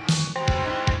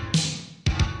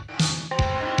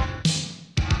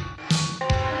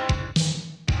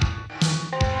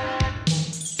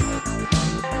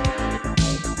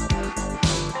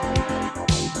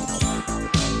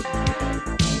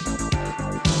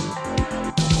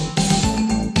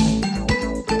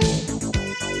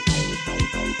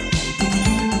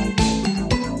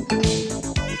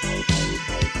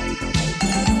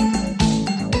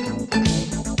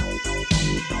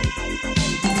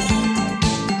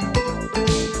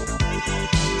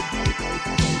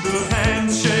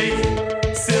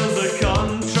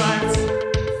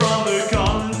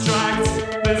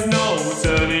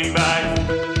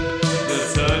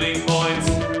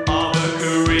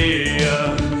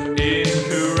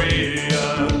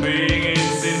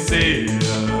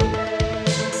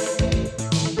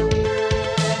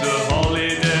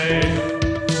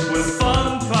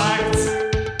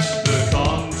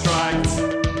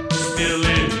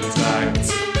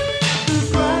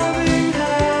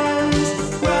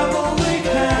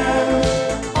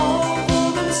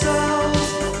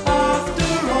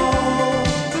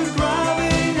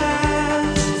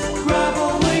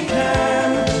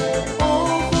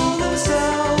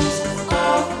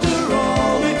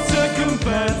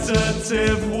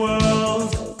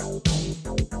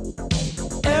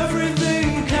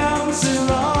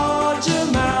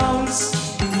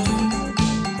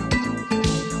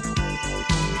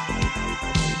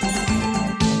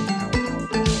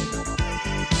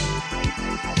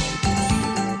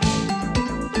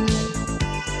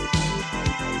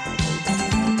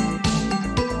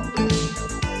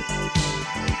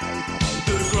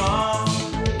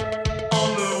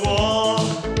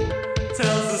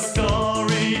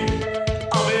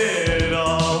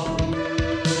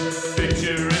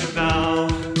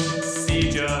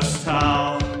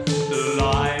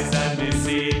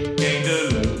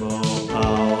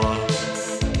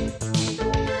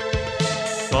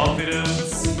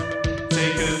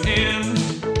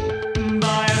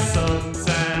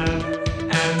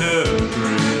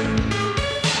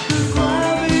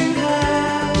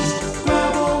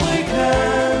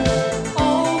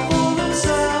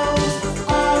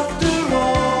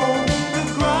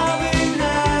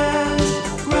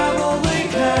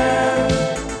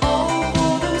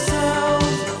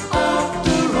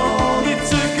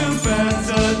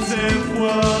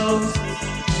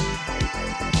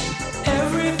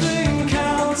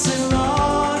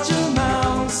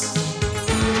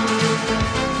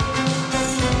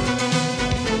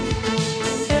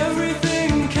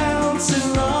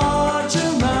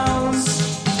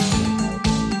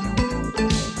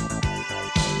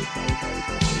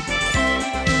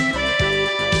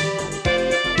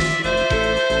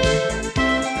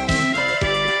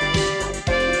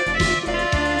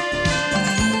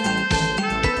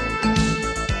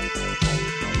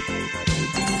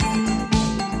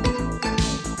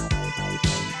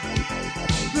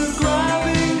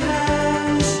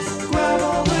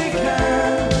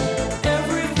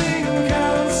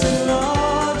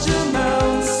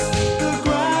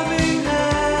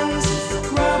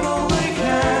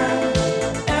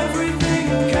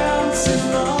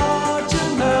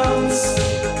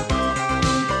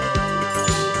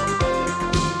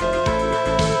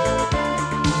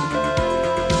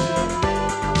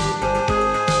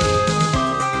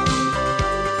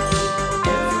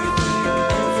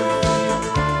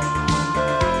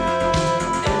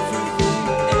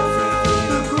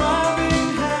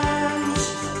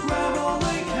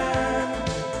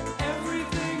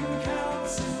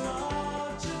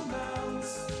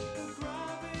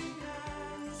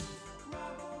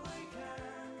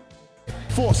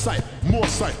 foresight, more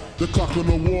sight. The clock on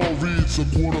the wall reads a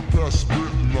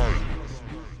midnight.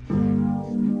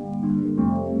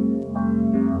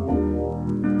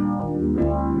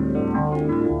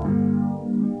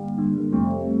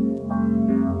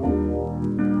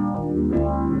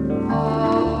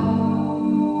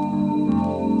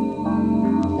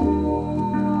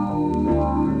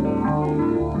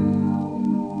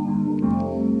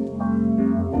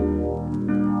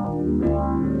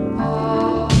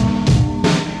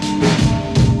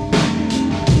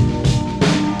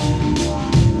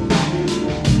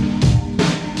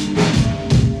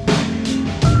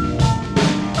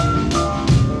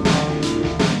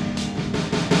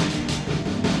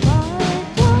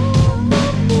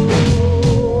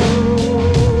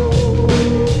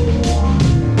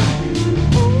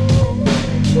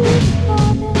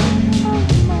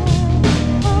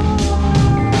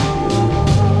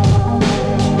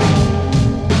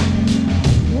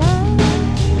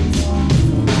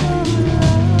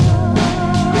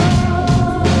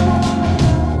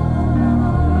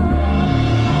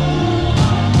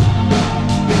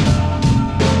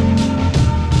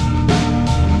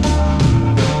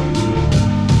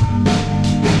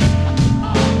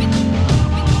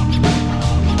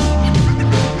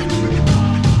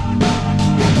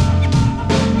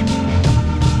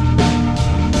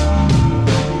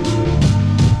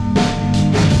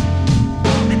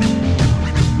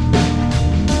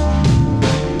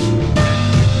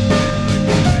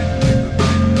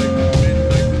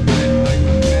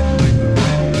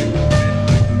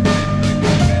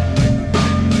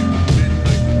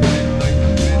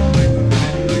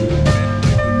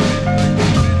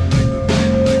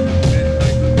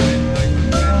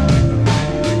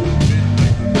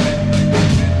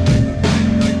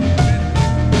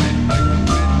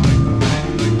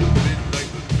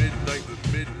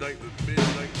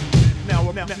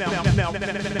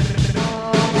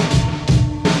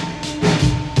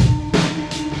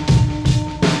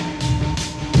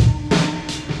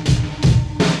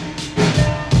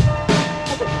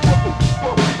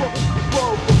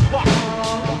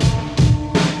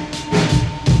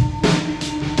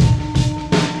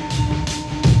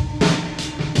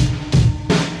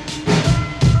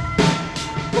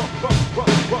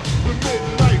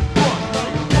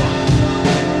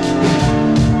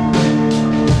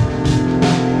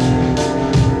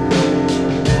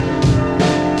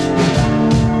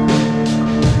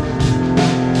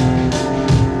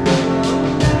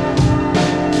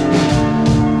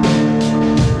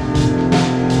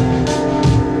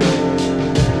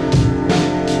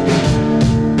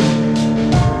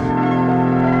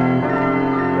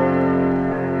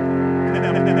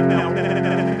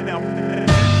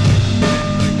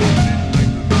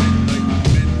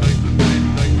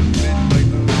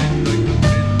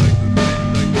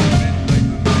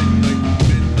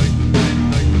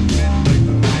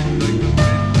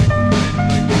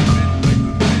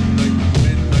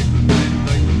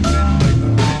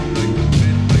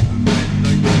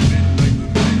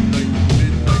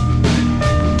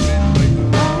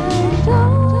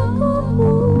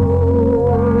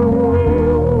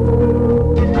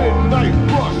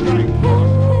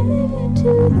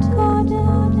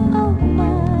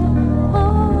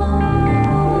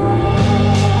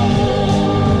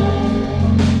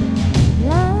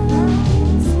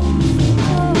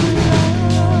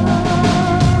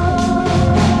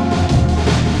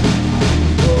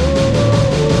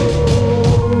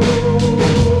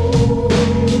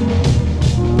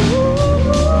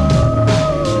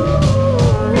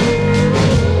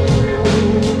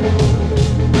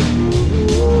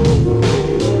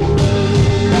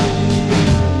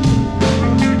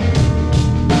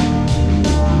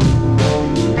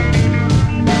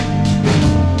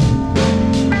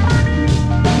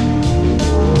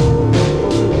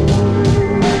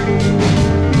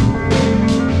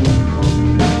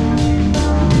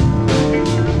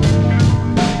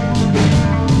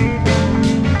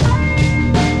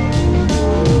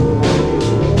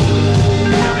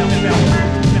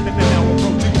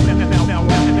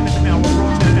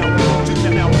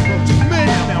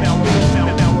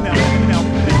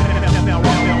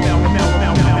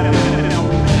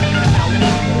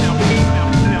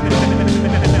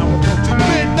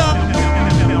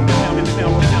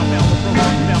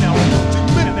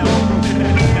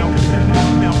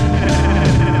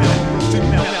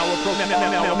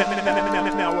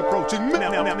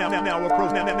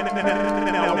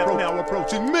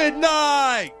 approaching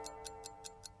midnight.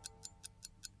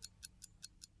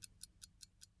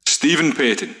 Stephen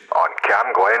Payton on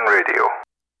CamGlen Radio.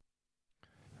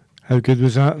 How good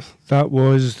was that? That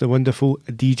was the wonderful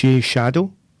DJ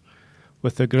Shadow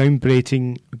with the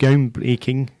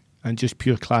groundbreaking and just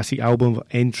pure classic album of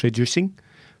Introducing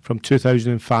from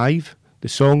 2005. The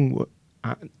song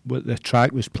what the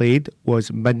track was played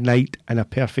was Midnight in a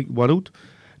Perfect World.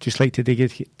 Just like to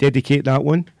dedicate that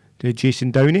one to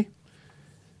Jason Downey.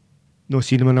 Not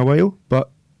seen him in a while,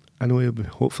 but I know he'll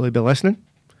hopefully be listening.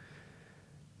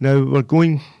 Now we're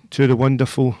going to the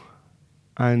wonderful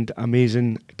and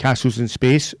amazing Castles in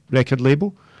Space record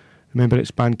label. Remember,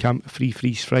 it's Bandcamp Free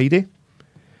Freeze Friday.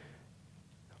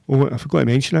 Oh, I forgot to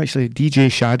mention actually,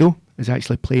 DJ Shadow is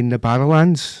actually playing the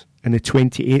Barrowlands on the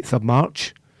 28th of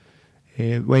March,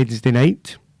 Wednesday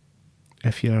night,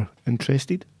 if you're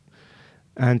interested.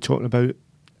 And talking about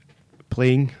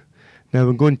playing, now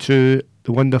we're going to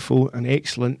the wonderful and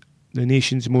excellent The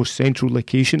Nation's Most Central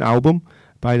Location album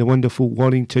by the wonderful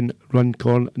Warrington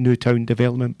Runcorn Newtown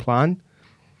Development Plan,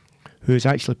 who is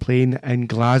actually playing in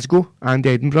Glasgow and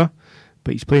Edinburgh,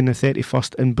 but he's playing the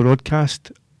 31st in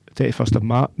broadcast, 31st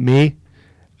of May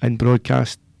in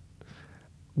broadcast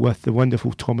with the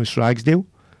wonderful Thomas Ragsdale.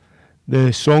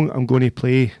 The song I'm going to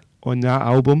play on that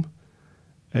album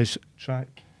is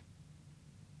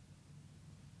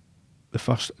the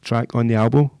first track on the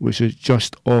album, which is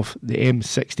just off the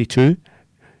M62,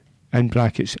 in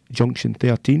brackets Junction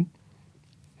 13.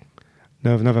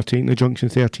 Now, I've never taken the Junction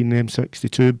 13 and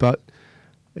M62, but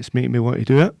it's making me want to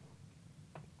do it.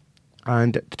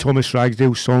 And the Thomas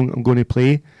Ragsdale song I'm going to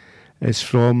play is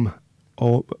from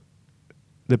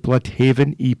the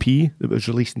Bloodhaven EP that was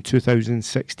released in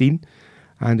 2016,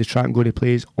 and the track I'm going to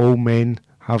play is All Men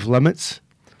Have Limits.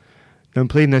 Now, I'm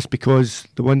playing this because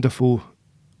the wonderful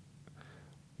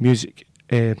music,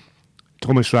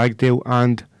 Thomas Ragsdale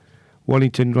and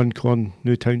Warrington Runcorn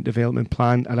Newtown Development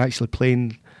Plan are actually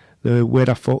playing the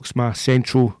Wera Foxma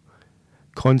Central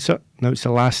concert. Now it's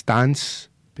the last dance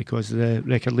because the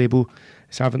record label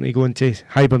is having to go into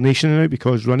hibernation now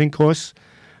because running costs.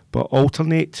 But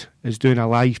Alternate is doing a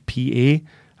live PA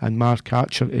and Mark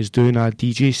Archer is doing a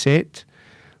DJ set.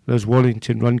 There's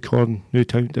Warrington Runcorn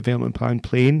Newtown Development Plan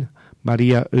playing.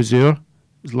 Maria Uzur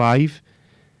is live.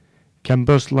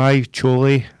 Kimber's live.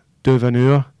 Chole,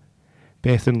 Duvanur,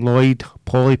 Bethan Lloyd,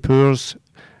 Polly Poors,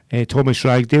 Thomas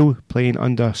Ragsdale playing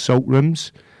under Salt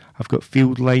Rooms. I've got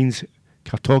Field Lines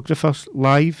Cartographers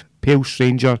live, Pale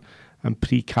Stranger and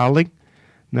Pre-Carling.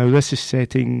 Now this is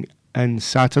setting in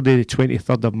Saturday the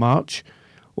 23rd of March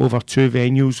over 2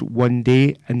 venues, 1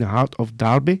 day in the heart of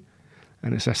Derby,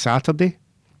 and it's a Saturday.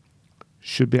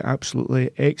 Should be absolutely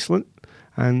excellent,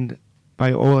 and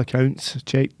by all accounts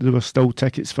checked there were still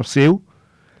tickets for sale,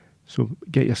 so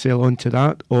get yourself onto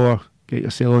that or get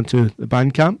yourself onto the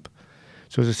Bandcamp.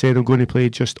 So as I said, I'm going to play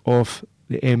just off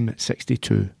the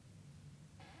M62.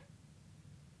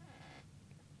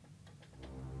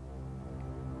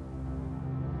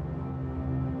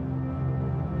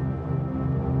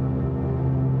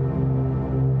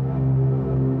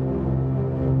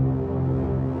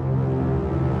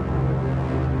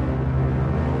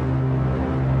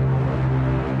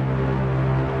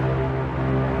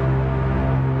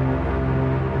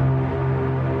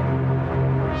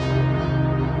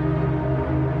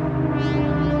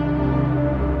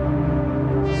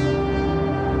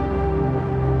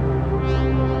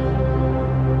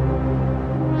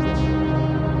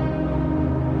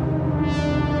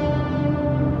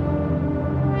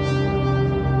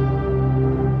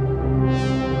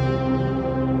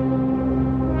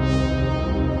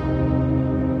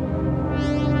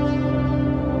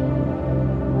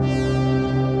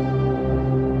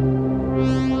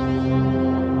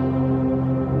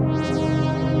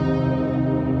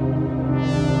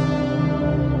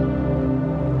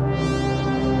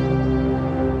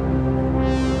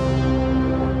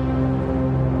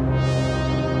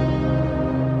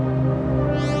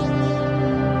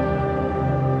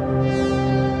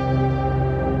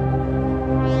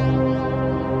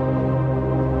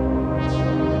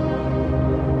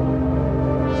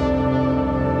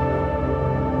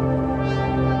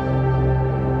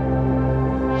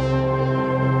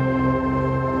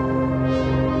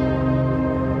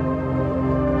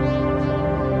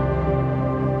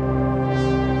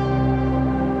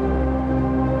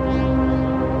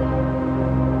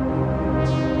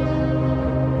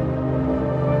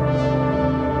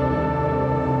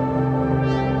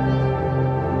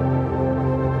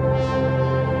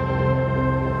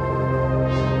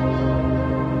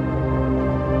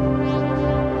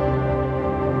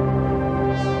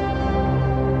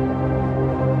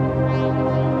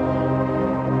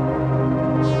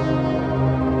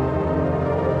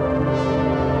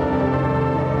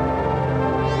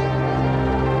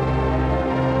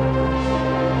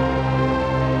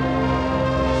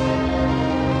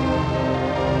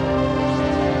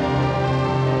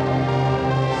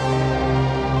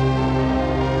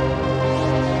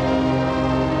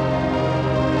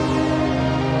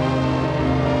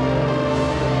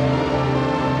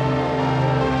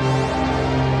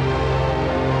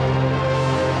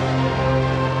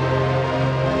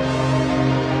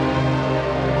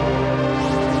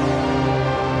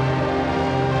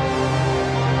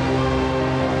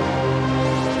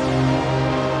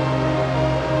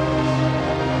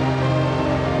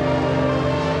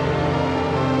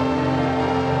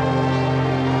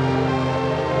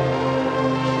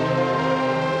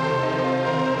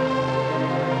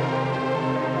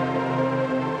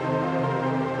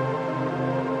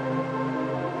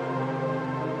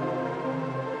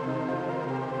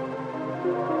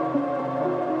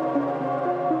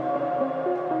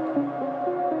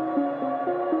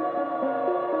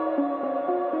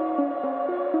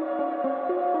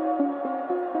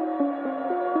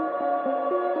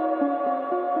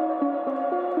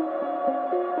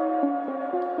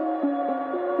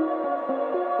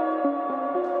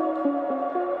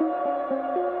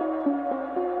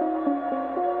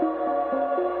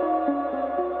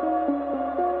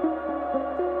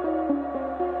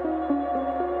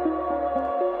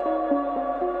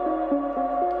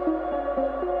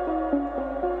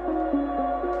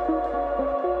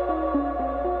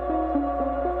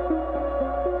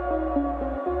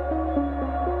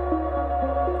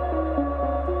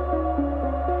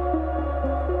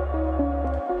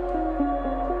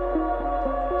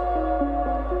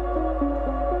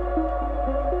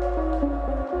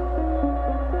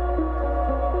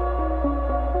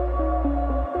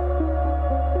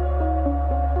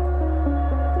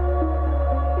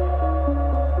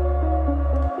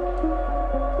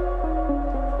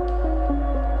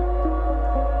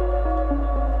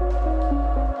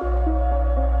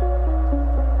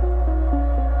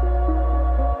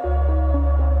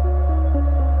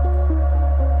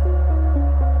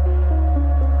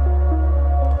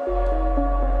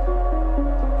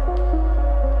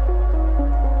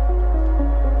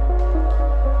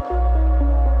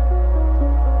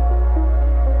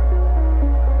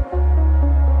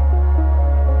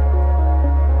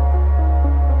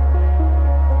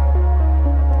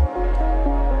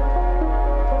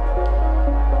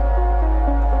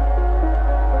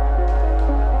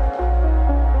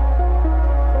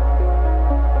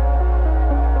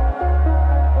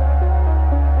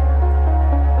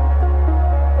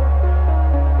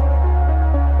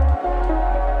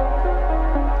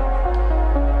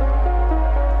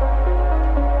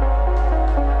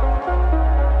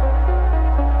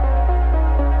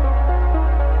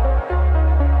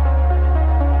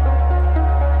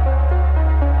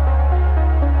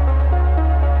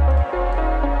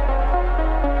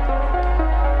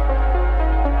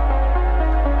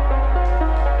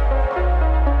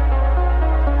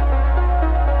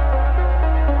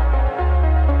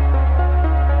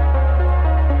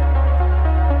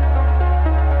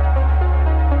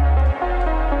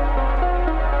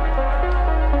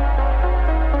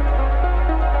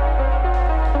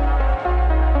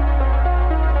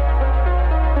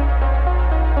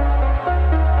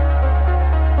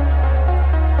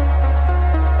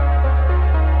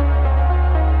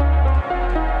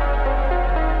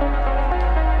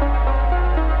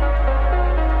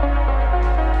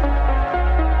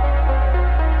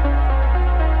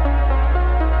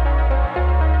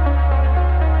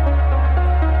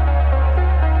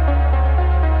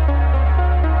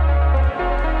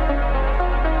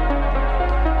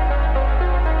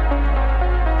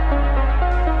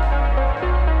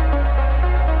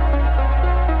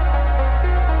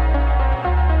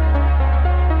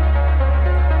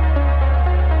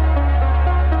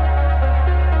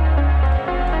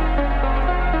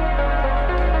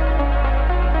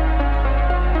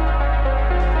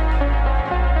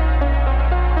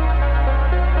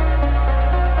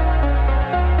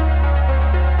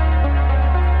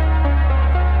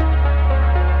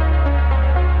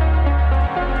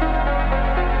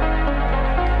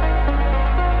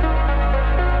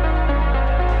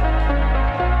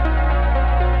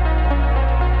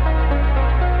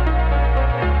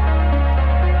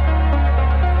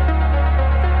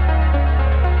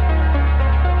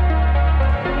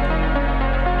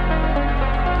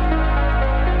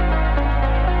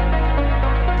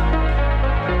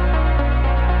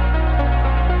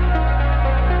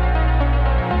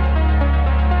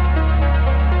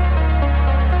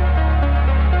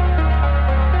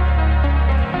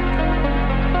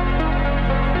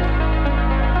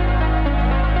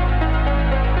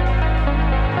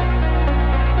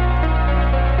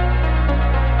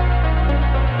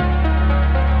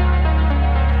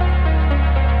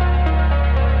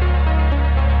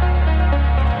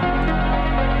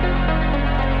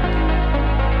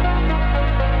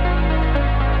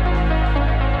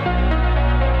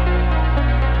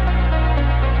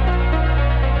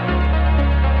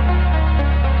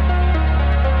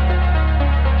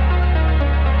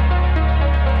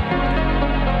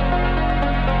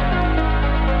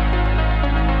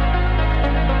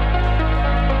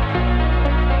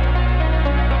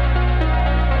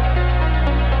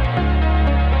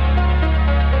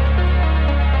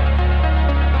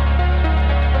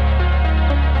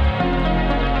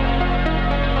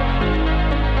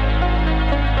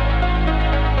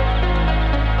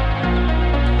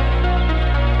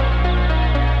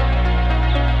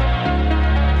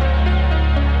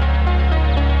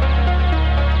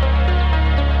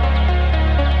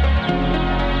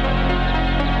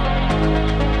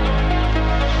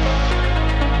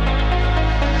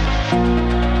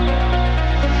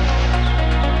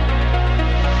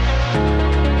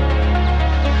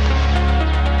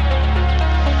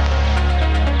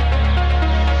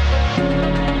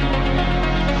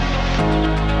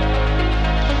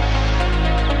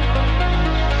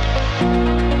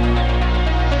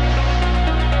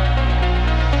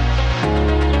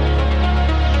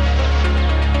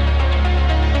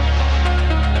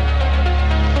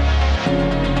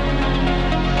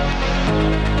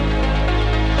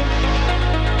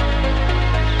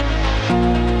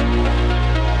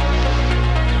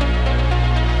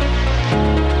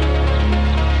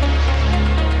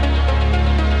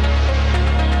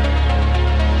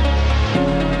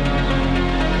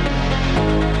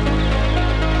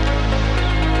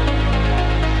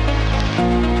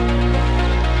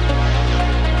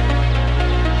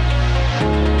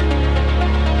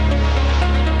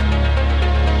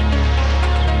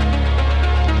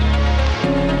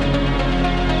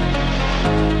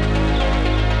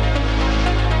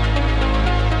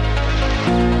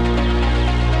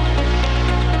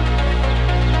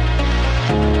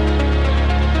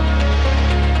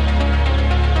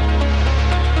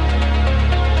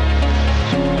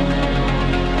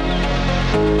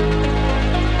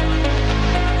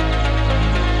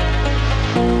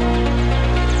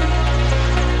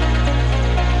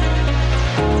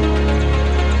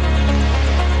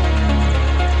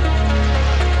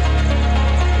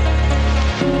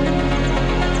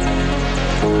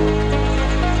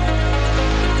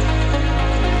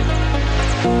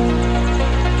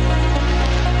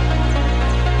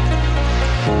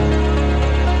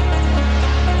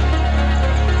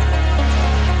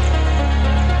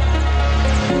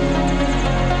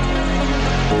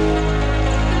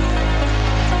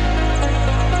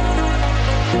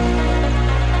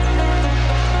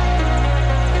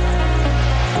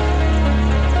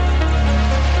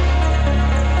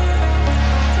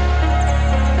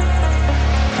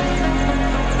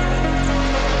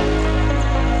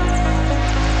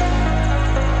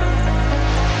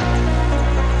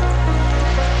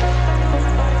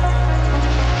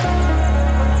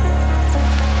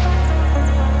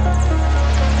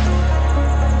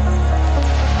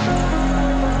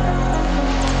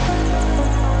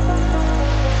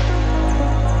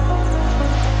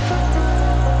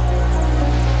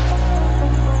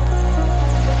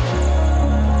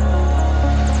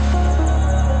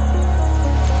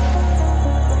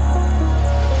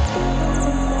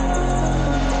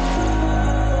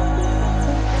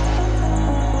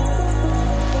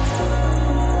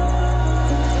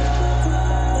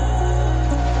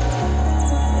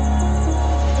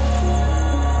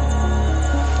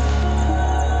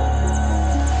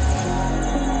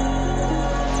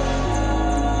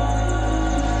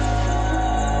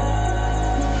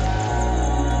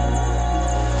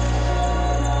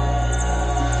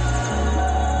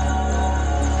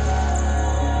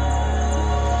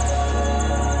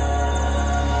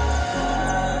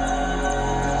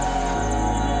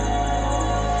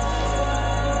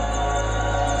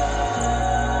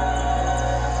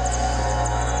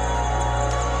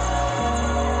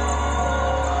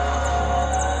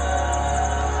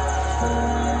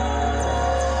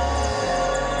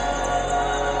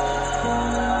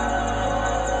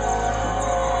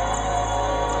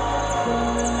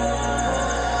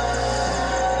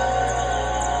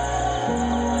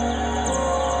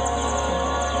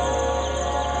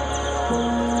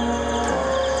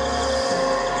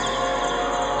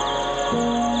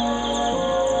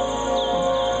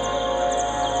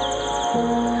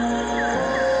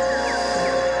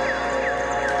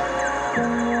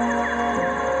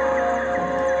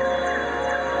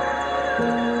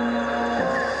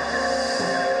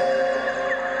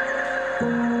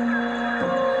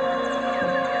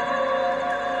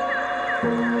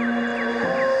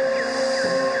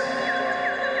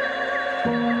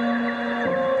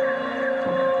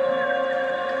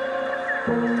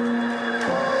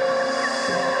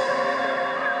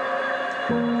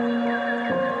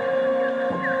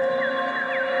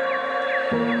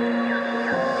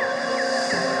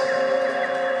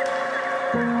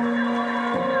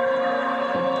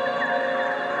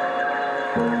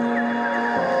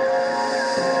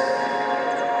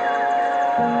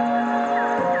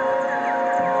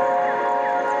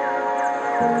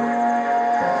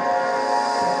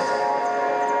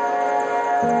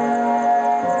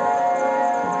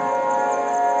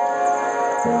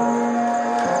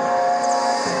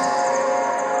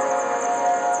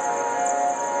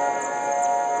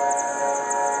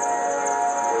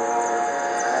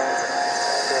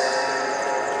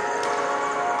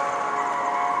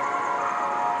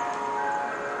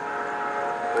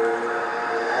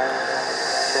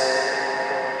 say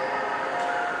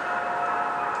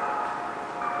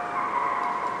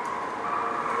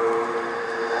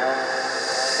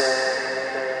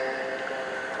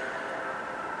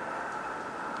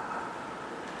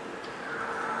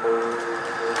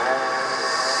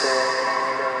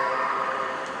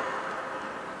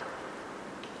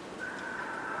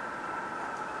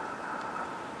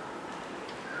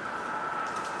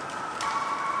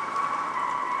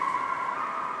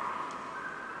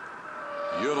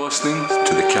listening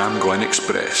to the CamGlen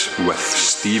Express with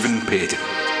Stephen Payton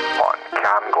on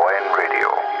CamGlen Radio.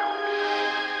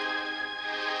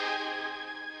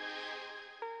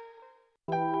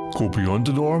 Go beyond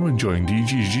the norm and join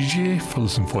DJ GJ for the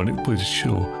Symphonic Blues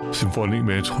Show. Symphonic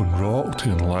metal and rock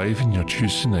to enliven your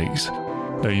Tuesday nights.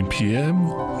 9 p.m.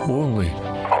 only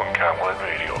on CamGlen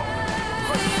Radio.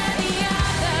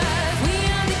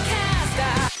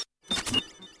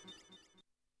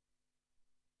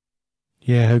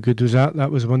 Yeah, how good was that?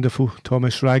 That was wonderful.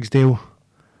 Thomas Ragsdale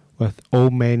with All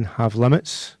Men Have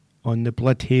Limits on the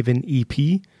Bloodhaven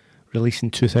EP, released in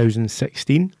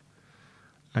 2016.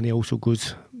 And he also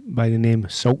goes by the name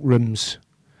Salt Rooms,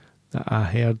 that I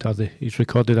heard. He's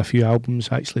recorded a few albums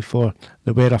actually for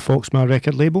the Wera Foxma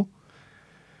record label.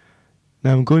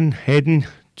 Now I'm heading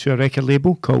to a record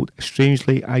label called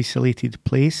Strangely Isolated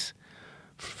Place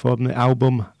from the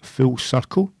album Full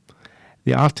Circle.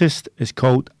 The artist is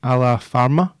called Ala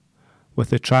Pharma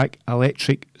with the track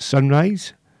Electric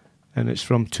Sunrise, and it's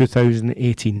from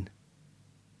 2018.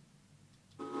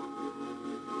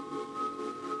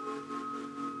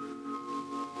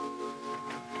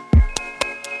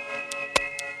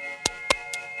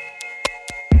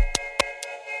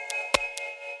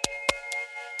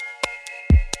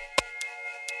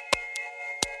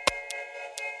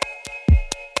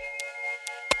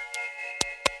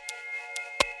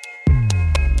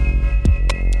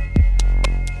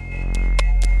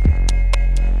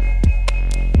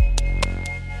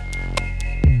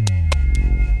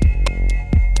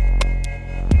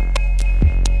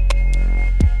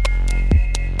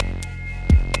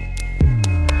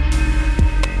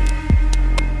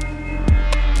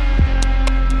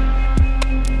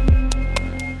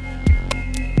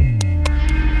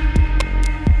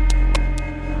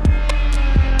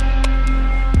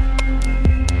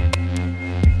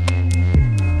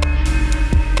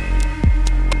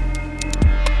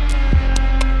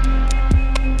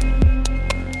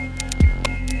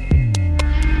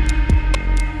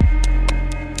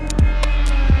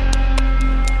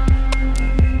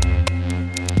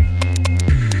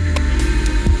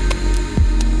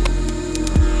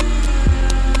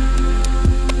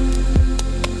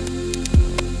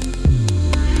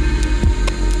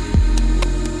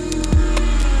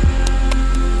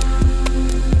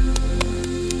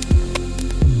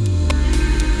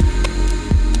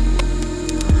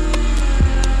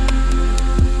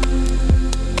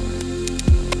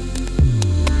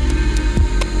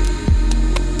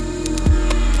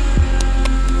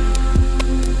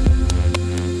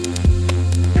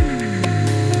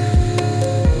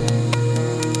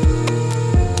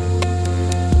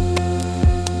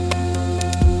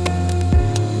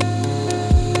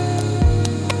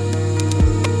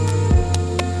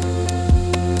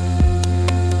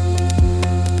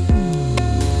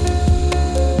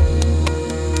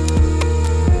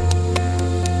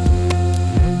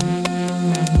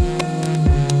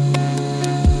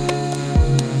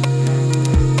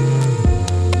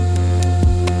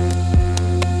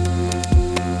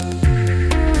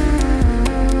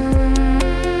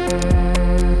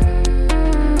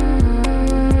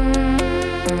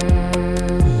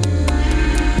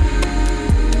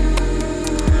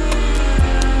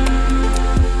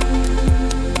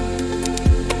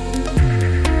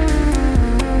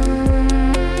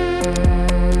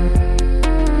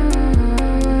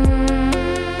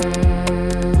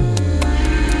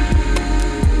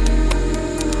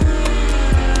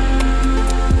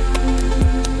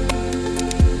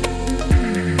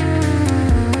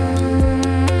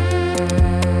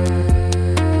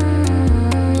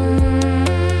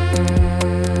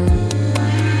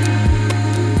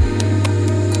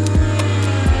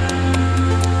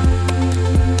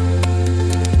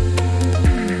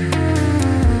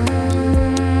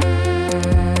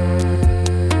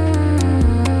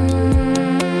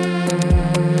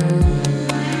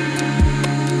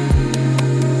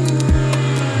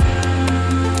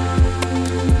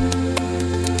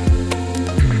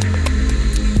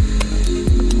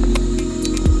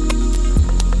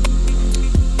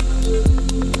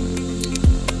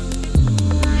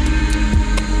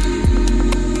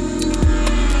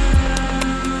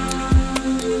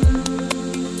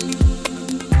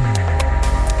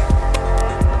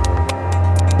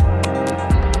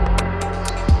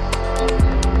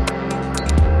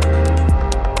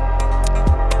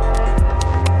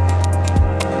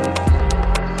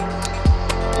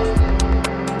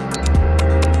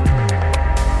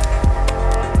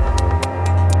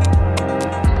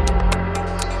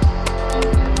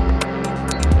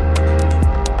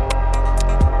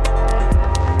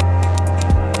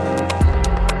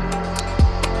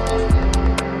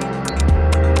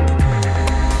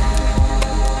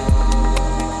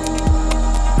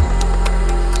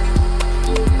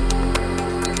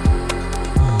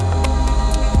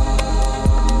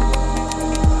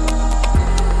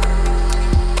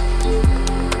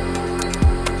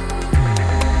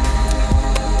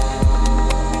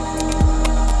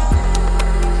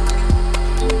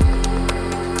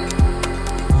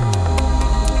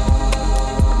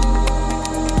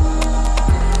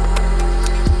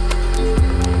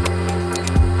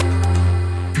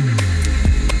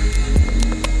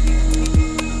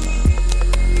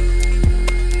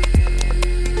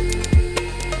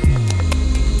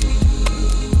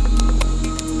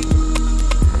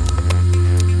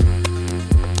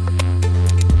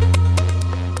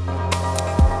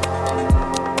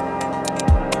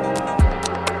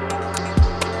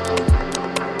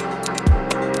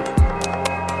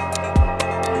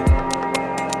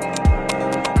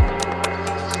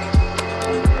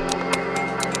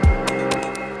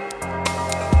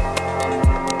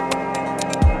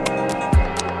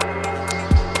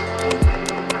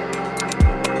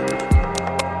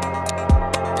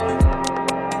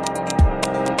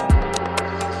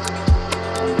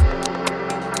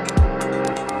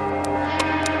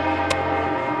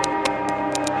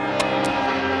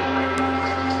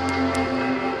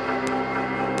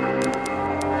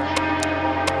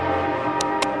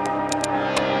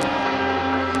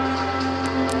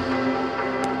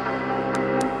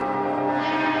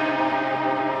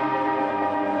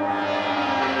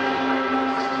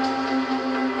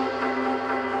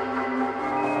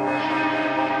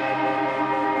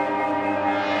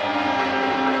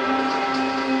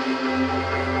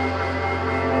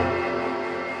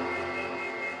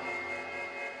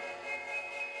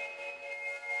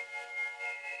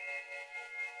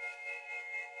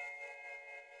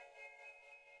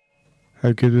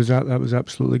 How good was that? That was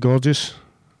absolutely gorgeous.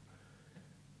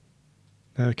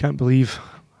 Now, I can't believe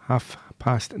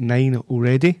 9:30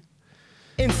 already.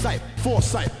 Insight,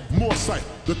 foresight, more sight.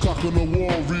 The clock on the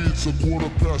wall reads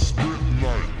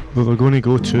midnight. But we're going to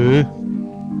go to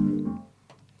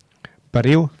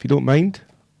Burial, if you don't mind.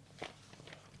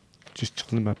 Just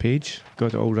turning my page.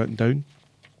 Got it all written down.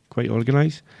 Quite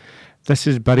organised. This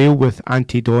is Burial with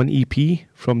Anti-Dawn EP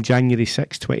from January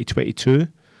 6, 2022.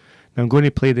 Now I'm going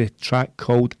to play the track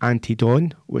called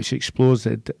Anti-Dawn, which explores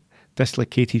the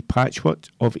dislocated patchwork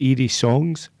of eerie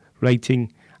songs,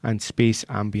 writing and space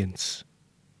ambience.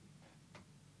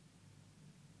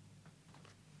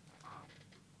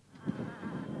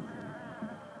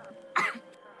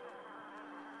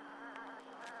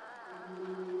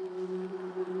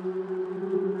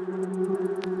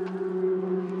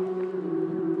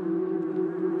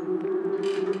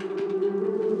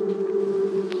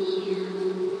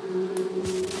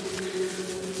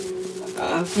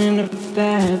 I'm in a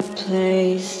bad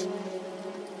place.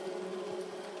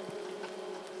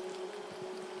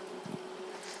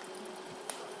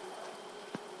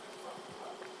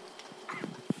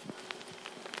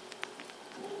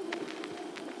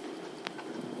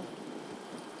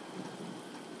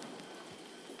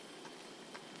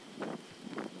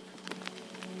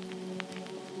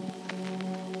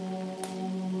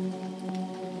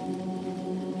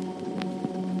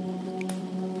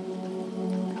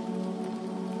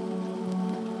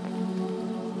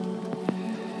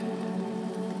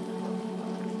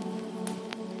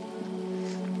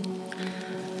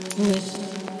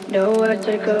 Nowhere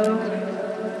to go.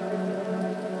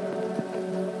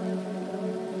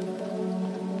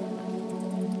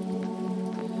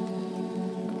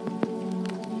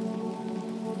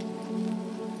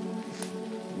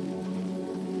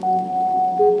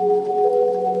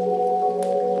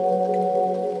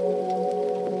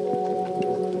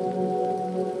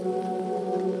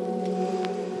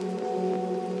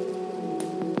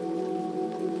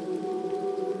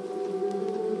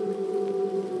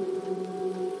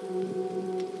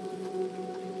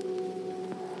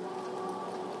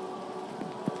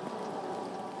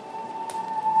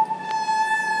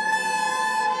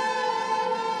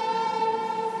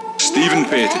 Stephen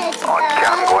Payton on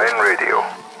CamGlen Radio.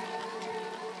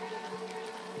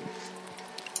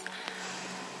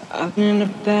 I'm in a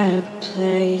bad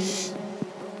place.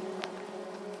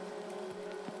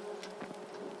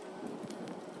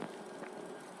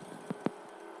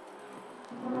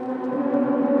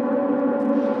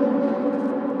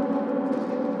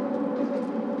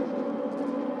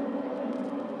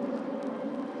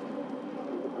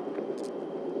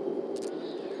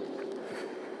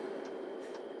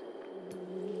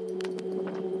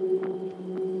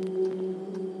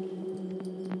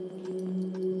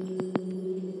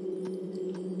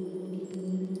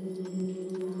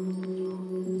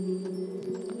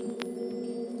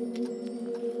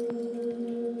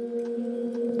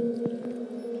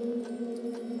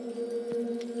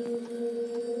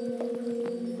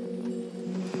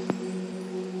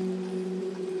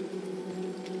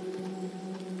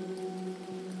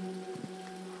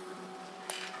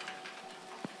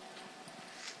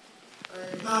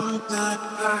 I'm not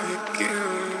like you.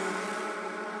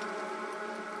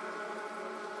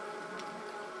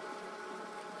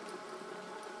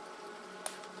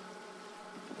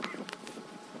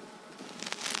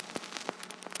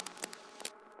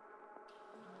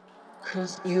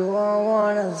 Cause you are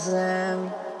one of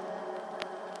them.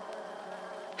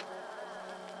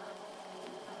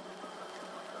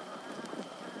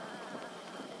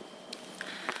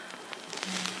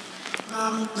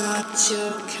 I'm not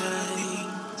your kind.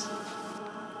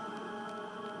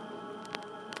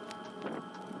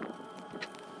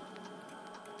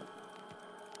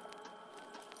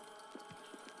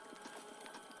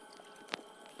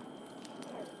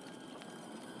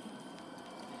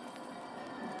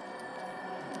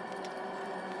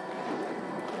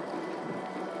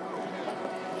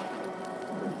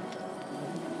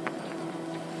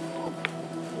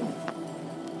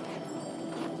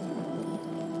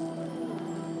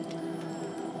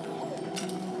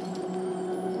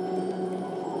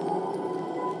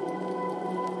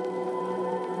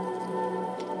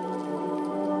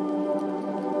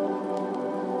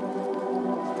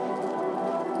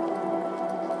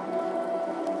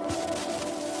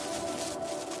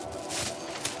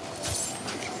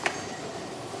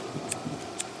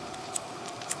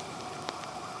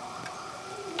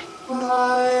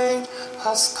 Night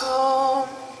has come.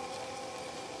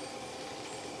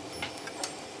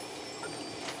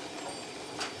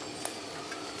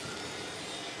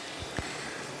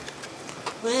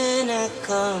 When I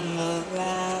come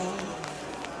around,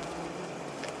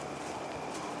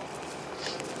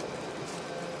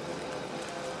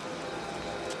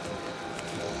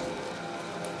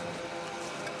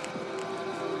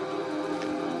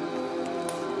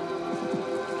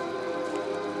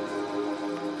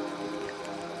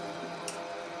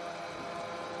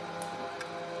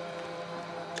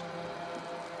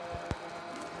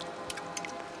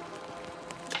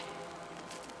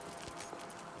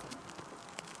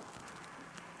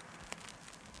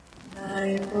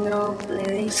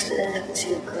 just let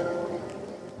you go.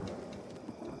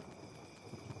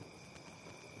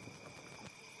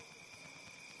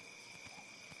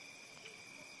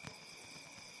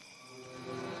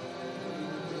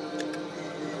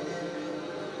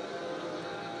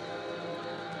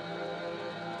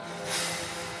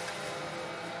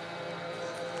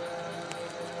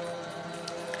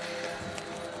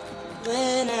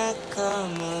 When I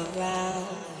come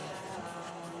around,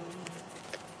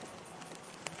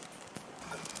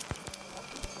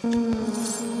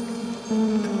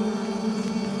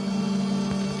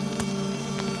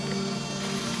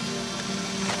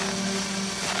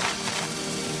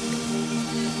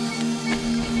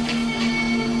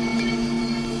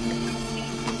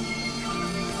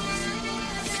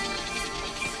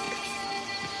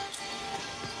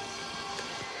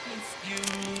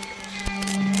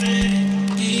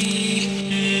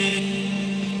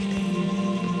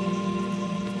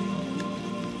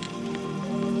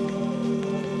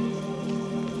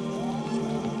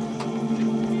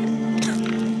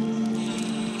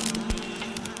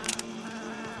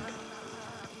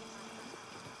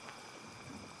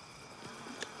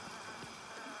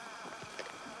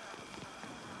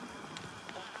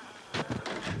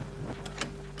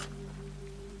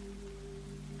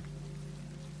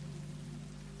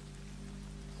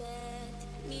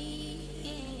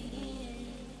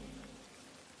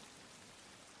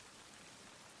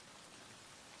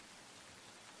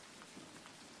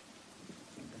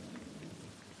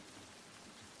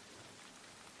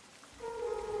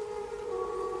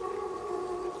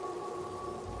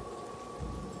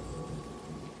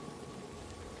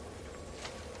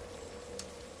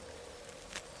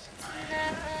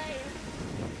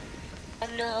 I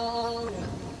know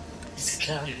it's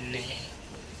coming.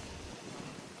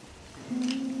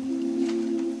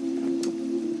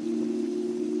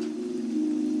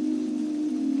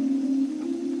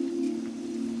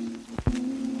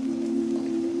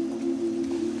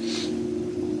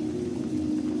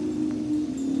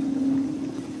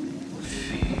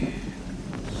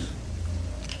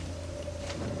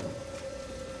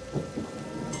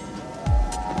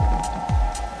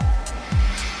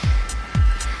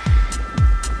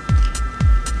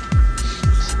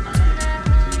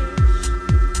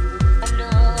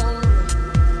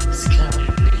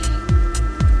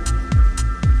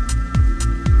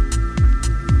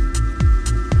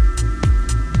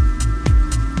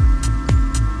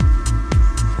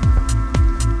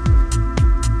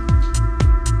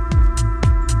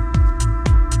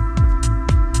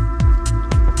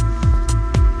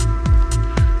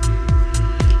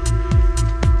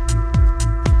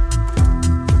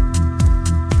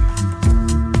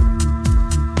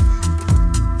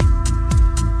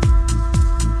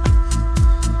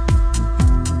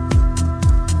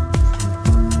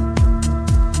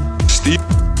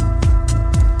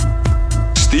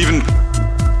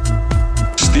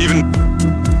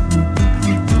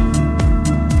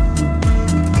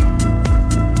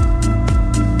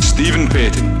 Stephen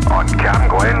Payton on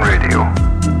CamGlen Radio.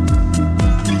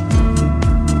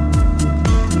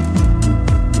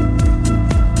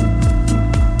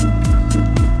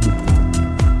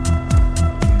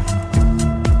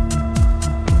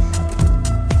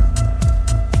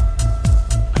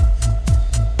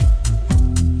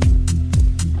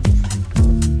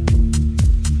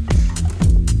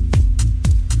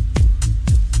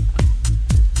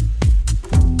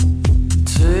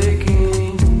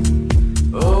 Taking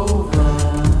over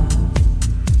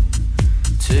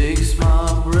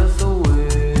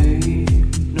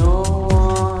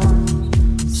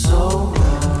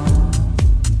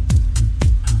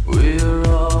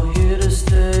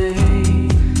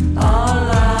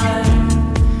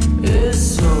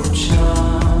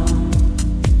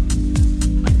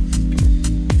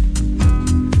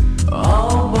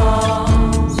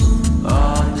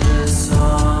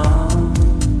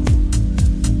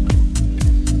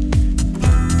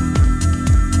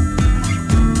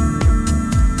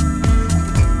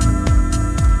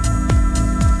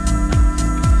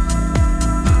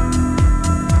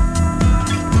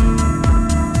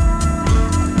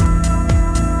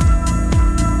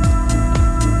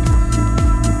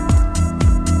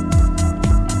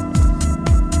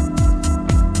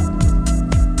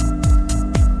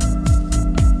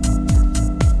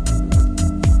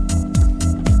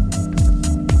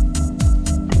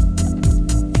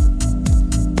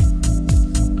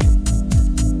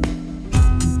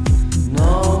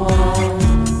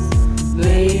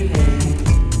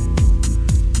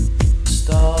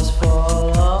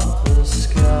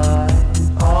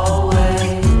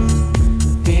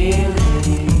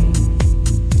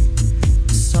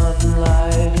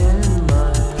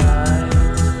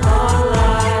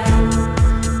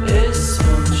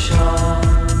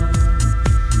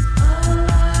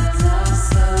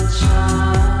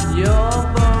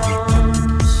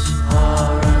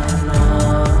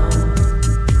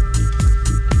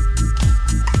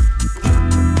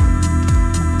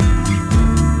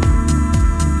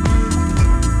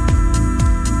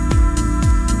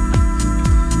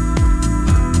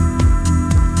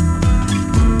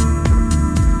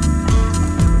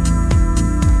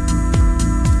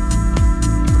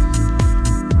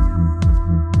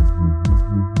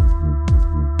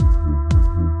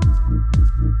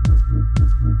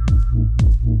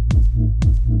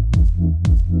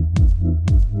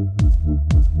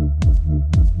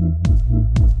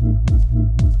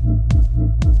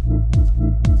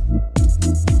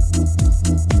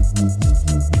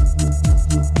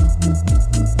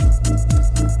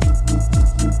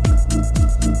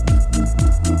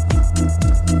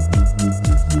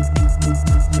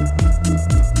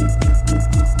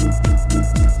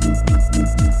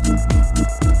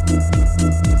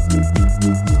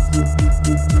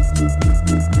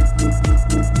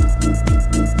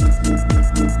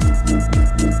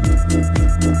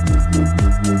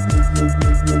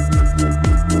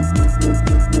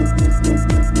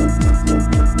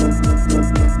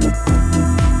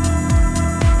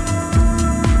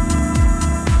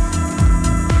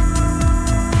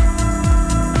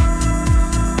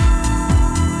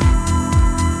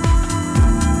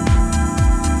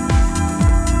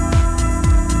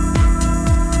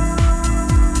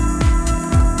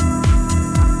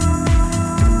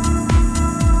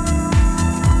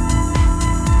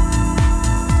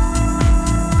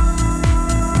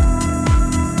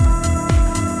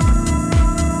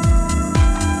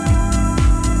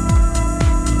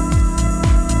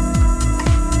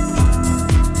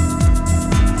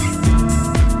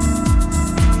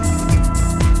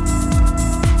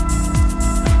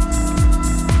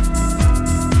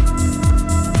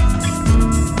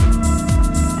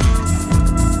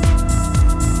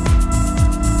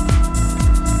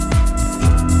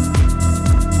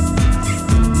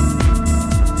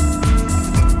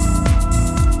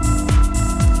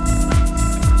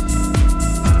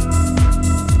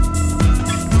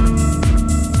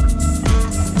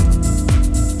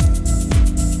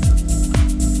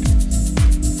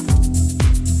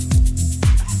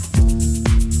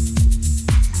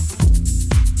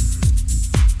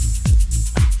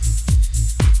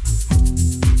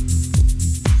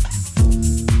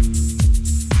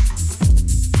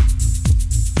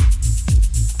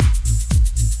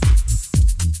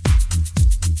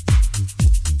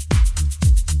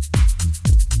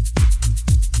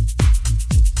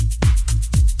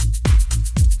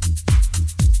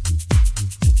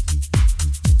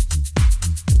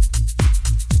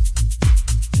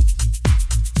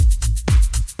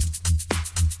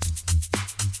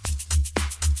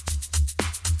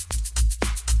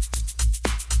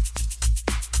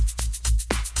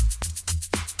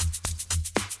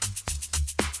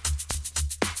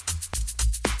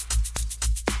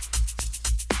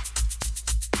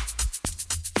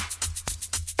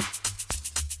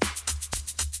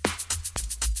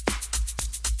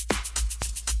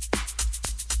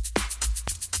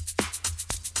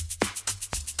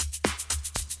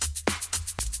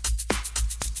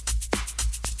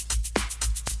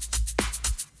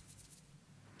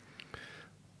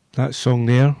That song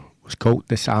there was called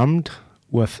Disarmed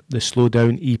with the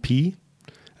Slowdown EP.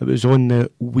 It was on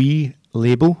the We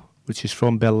label, which is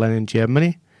from Berlin in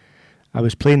Germany. I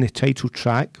was playing the title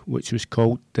track, which was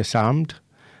called Disarmed,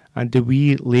 and the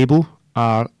We label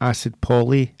are Acid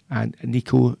Polly and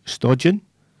Nico Stodgen.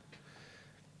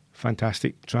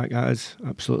 Fantastic track that is,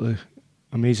 absolutely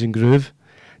amazing groove.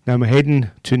 Now I'm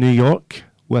heading to New York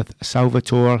with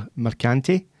Salvatore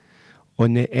Mercanti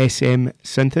on the SM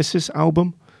Synthesis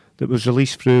album that was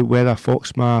released through Weather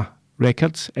Foxma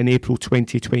Records in April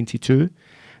 2022.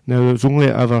 Now there was only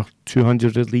ever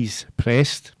 200 releases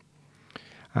pressed,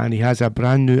 and he has a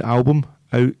brand new album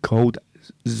out called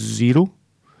Zero,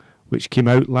 which came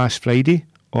out last Friday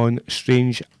on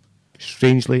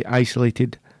Strangely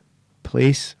Isolated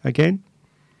Place again.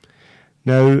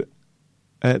 Now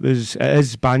it is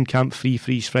Bandcamp Free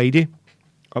Freeze Friday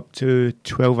up to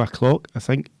 12 o'clock, I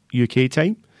think, UK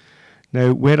time.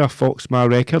 Now, Weather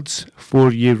Foxma Records'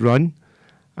 4-year run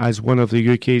as one of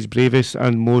the UK's bravest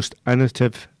and most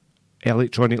innovative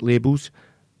electronic labels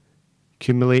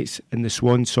culminates in the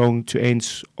swan song to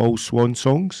end all swan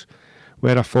songs.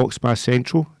 Weather Foxma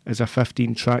Central is a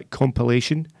 15-track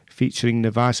compilation featuring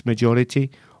the vast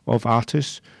majority of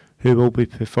artists who will be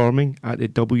performing at the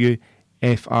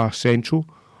WFR Central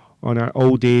on an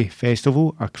all-day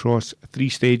festival across 3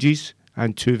 stages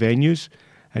and 2 venues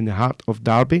in the heart of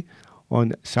Derby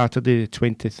on Saturday the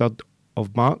 23rd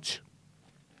of March.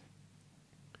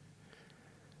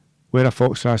 Weather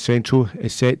Foxma Central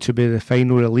is set to be the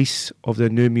final release of the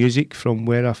new music from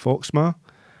Weather Foxma,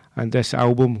 and this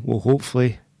album will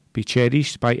hopefully be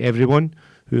cherished by everyone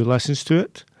who listens to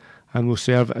it and will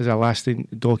serve as a lasting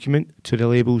document to the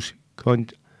label's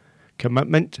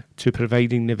commitment to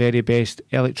providing the very best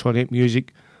electronic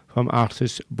music from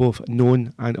artists both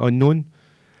known and unknown.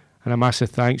 And a massive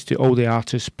thanks to all the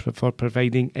artists for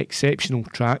providing exceptional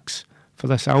tracks for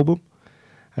this album.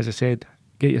 As I said,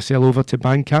 get yourself over to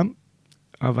Bandcamp.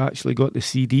 I've actually got the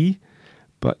CD,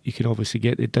 but you can obviously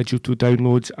get the digital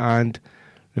downloads, and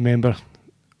remember,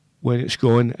 when it's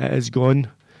gone, it is gone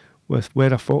with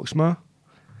Weather Foxma.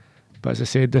 But as I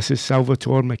said, this is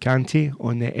Salvatore Mercanti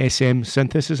on the SM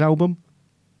Synthesis album.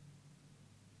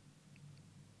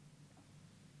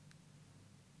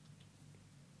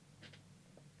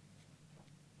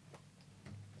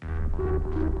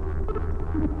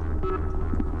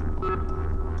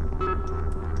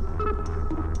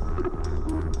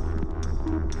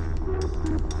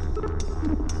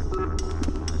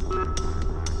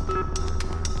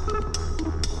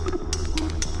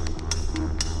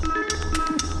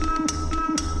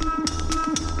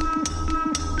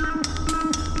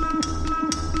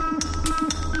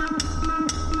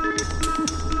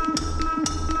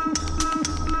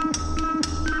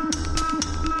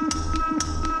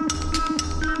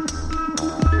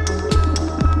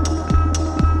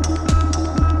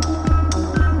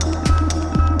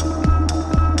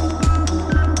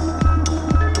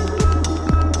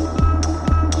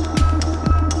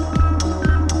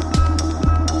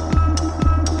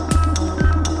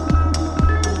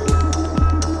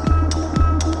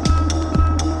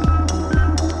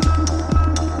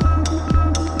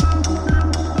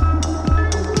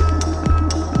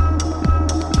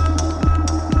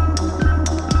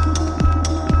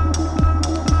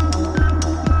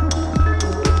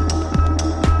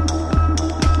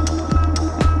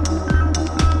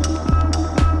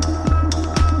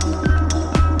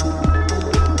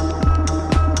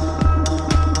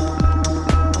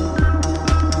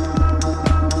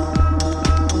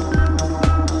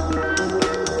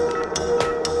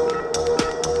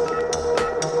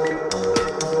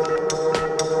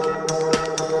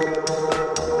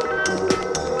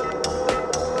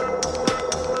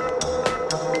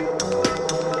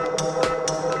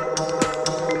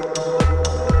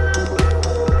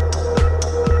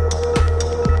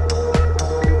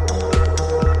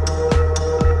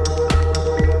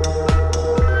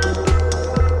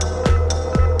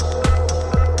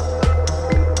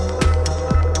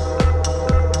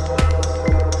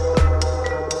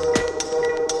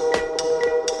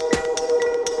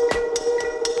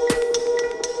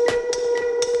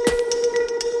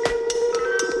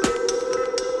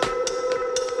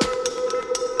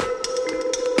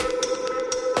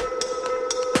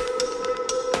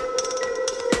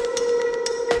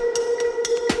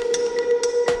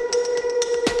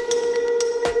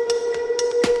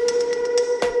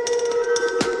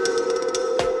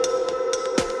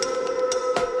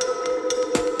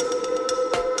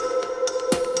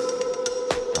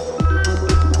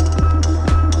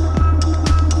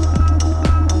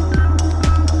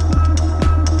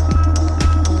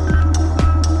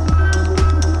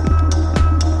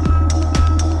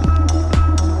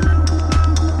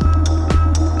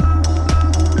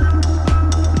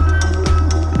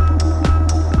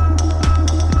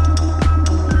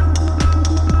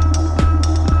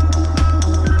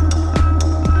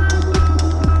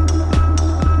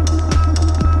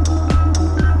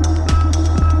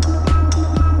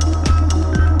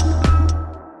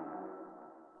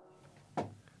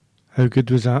 How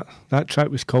good was that? That track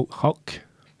was called Huck,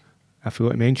 I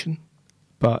forgot to mention.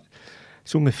 But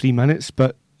it's only 3 minutes,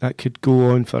 but that could go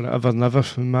on forever and ever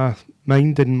in my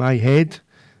mind, in my head. It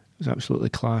was absolutely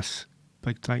class.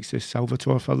 Big thanks to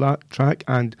Salvatore for that track.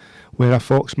 And Where a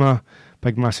Foxma,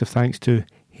 big massive thanks to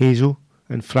Hazel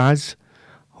and Fraz.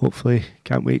 Hopefully,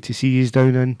 can't wait to see you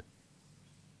down in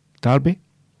Derby.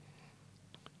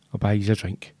 I'll buy you a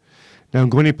drink. Now I'm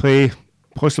going to play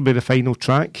possibly the final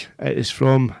track. It is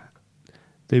from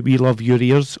the We Love Your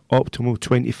Ears, Optimal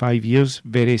 25 Years,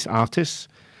 various artists.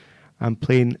 I'm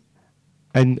playing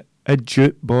in a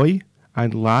Jute Boy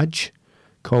and Lodge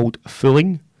called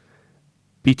Fooling,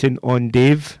 beaten on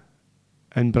Dave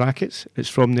in brackets. It's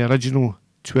from the original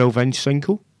 12-inch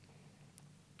single.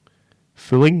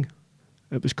 Fooling,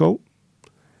 it was called.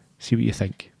 See what you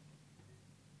think.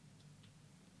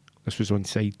 This was on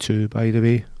side 2, by the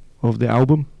way, of the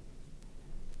album.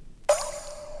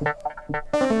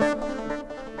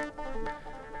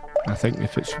 I think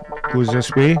if it goes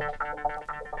this way,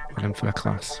 we're in for a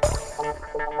class.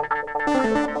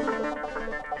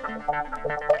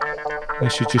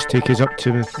 This should just take us up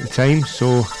to the time.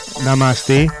 So,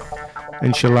 namaste,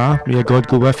 inshallah, may God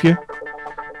go with you.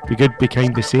 Be good, be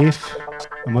kind, be safe,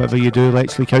 and whatever you do,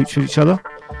 let's look out for each other.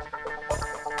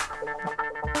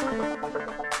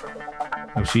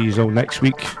 I'll see you all next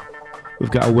week.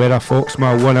 We've got a Where a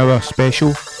Foxma 1 hour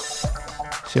special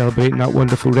celebrating that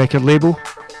wonderful record label.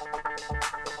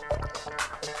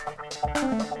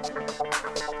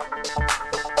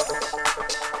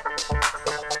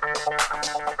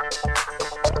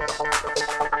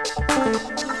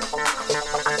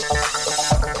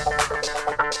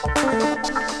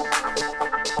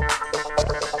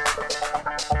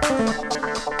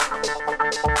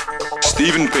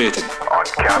 Stephen Payton on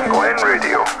CamGlen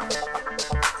Radio.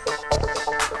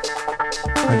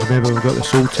 And remember, we've got the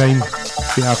Soul Time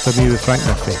straight after me with Frank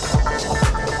Murphy.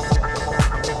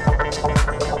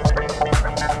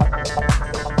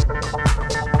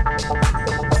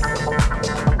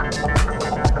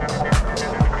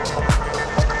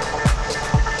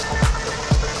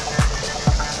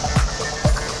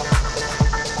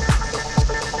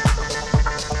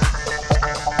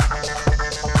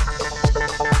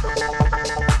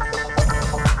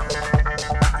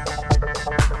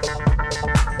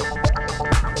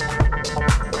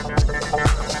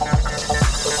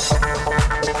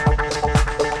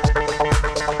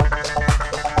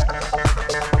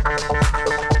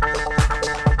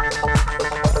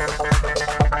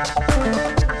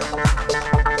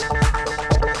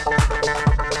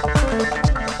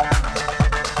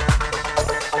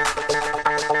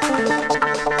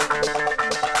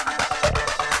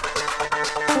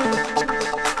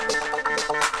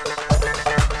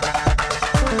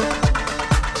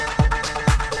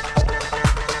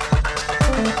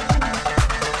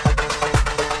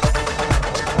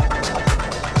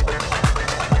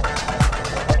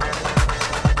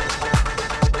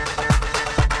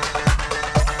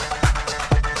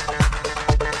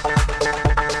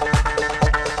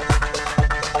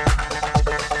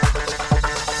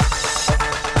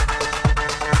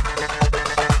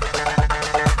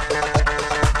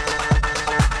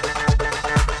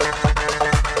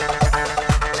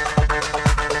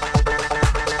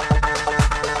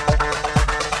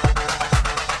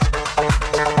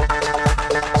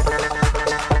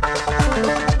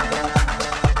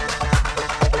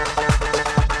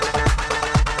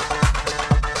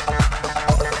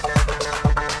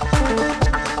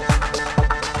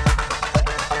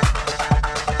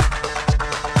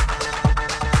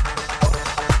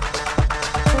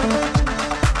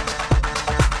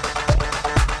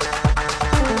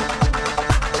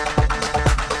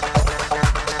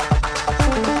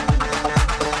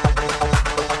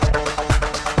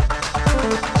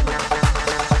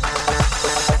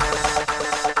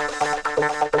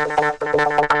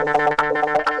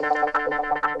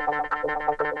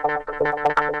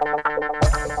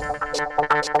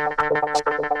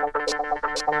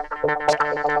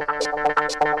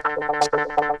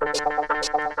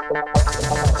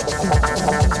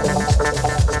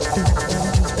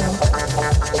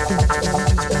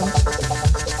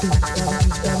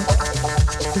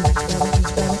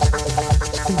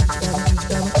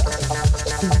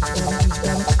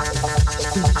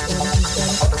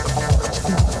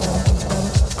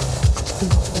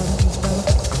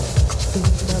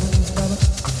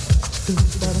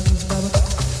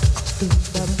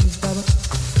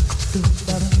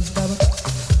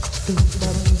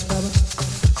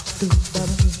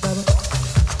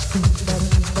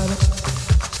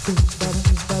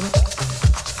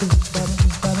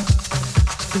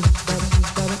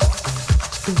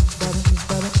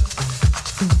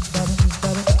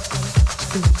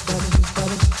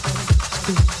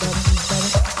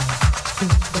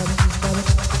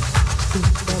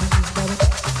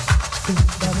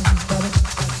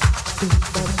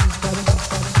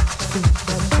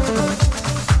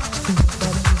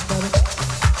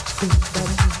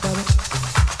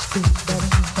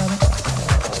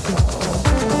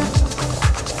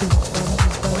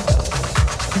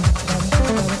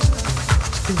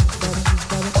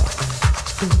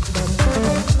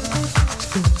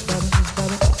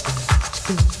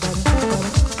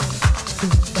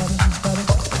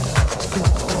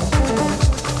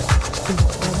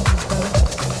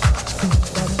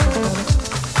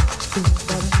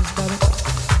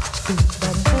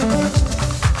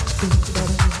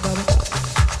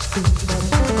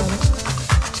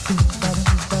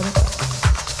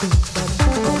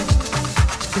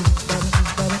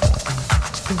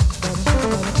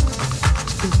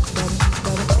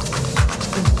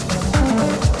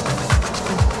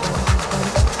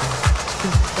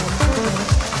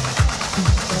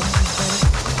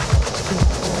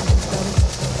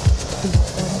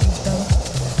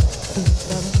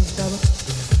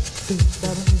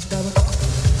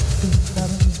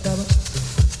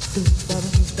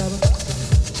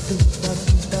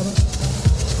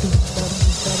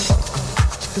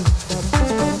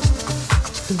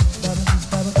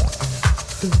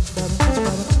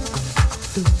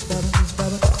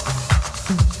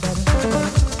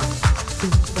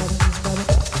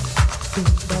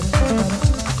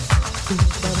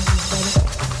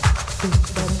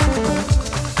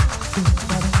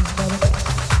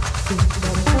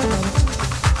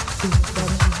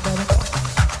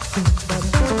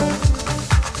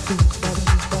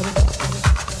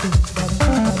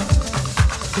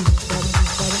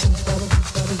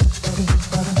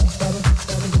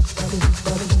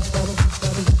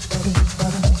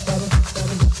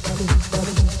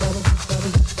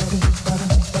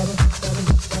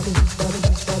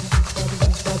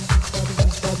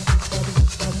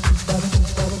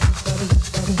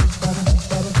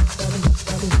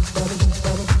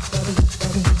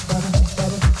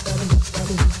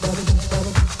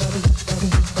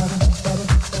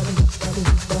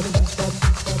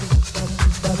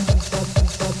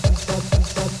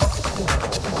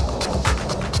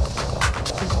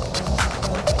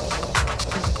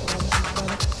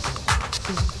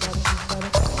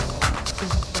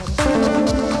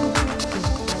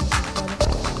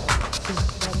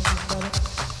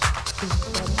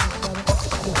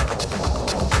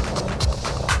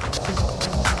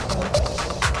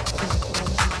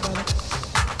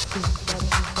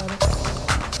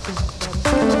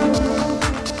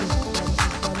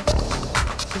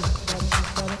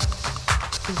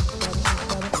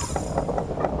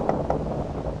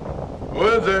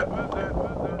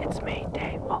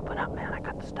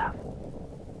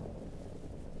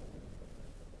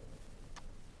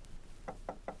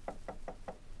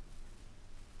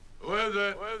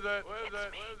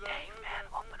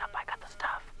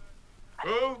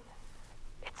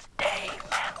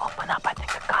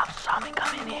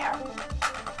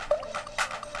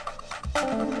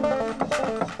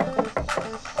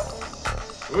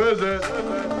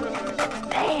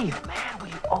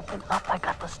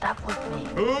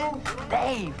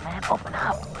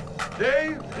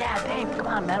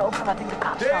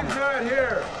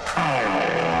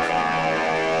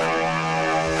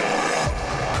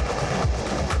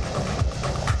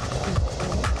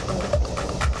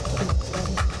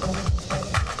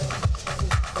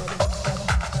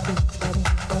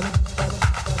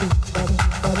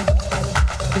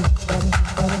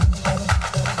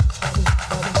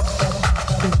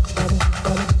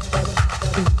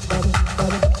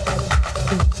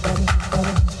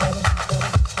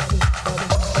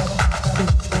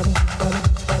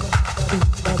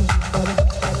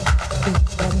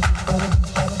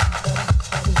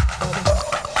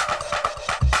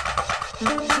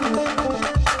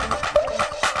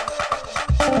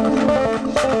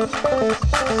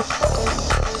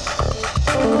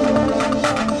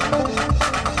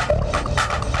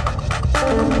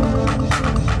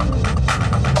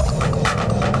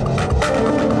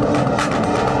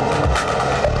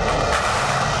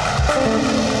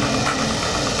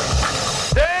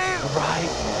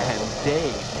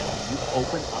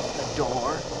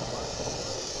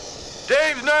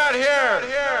 Dave's not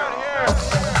here.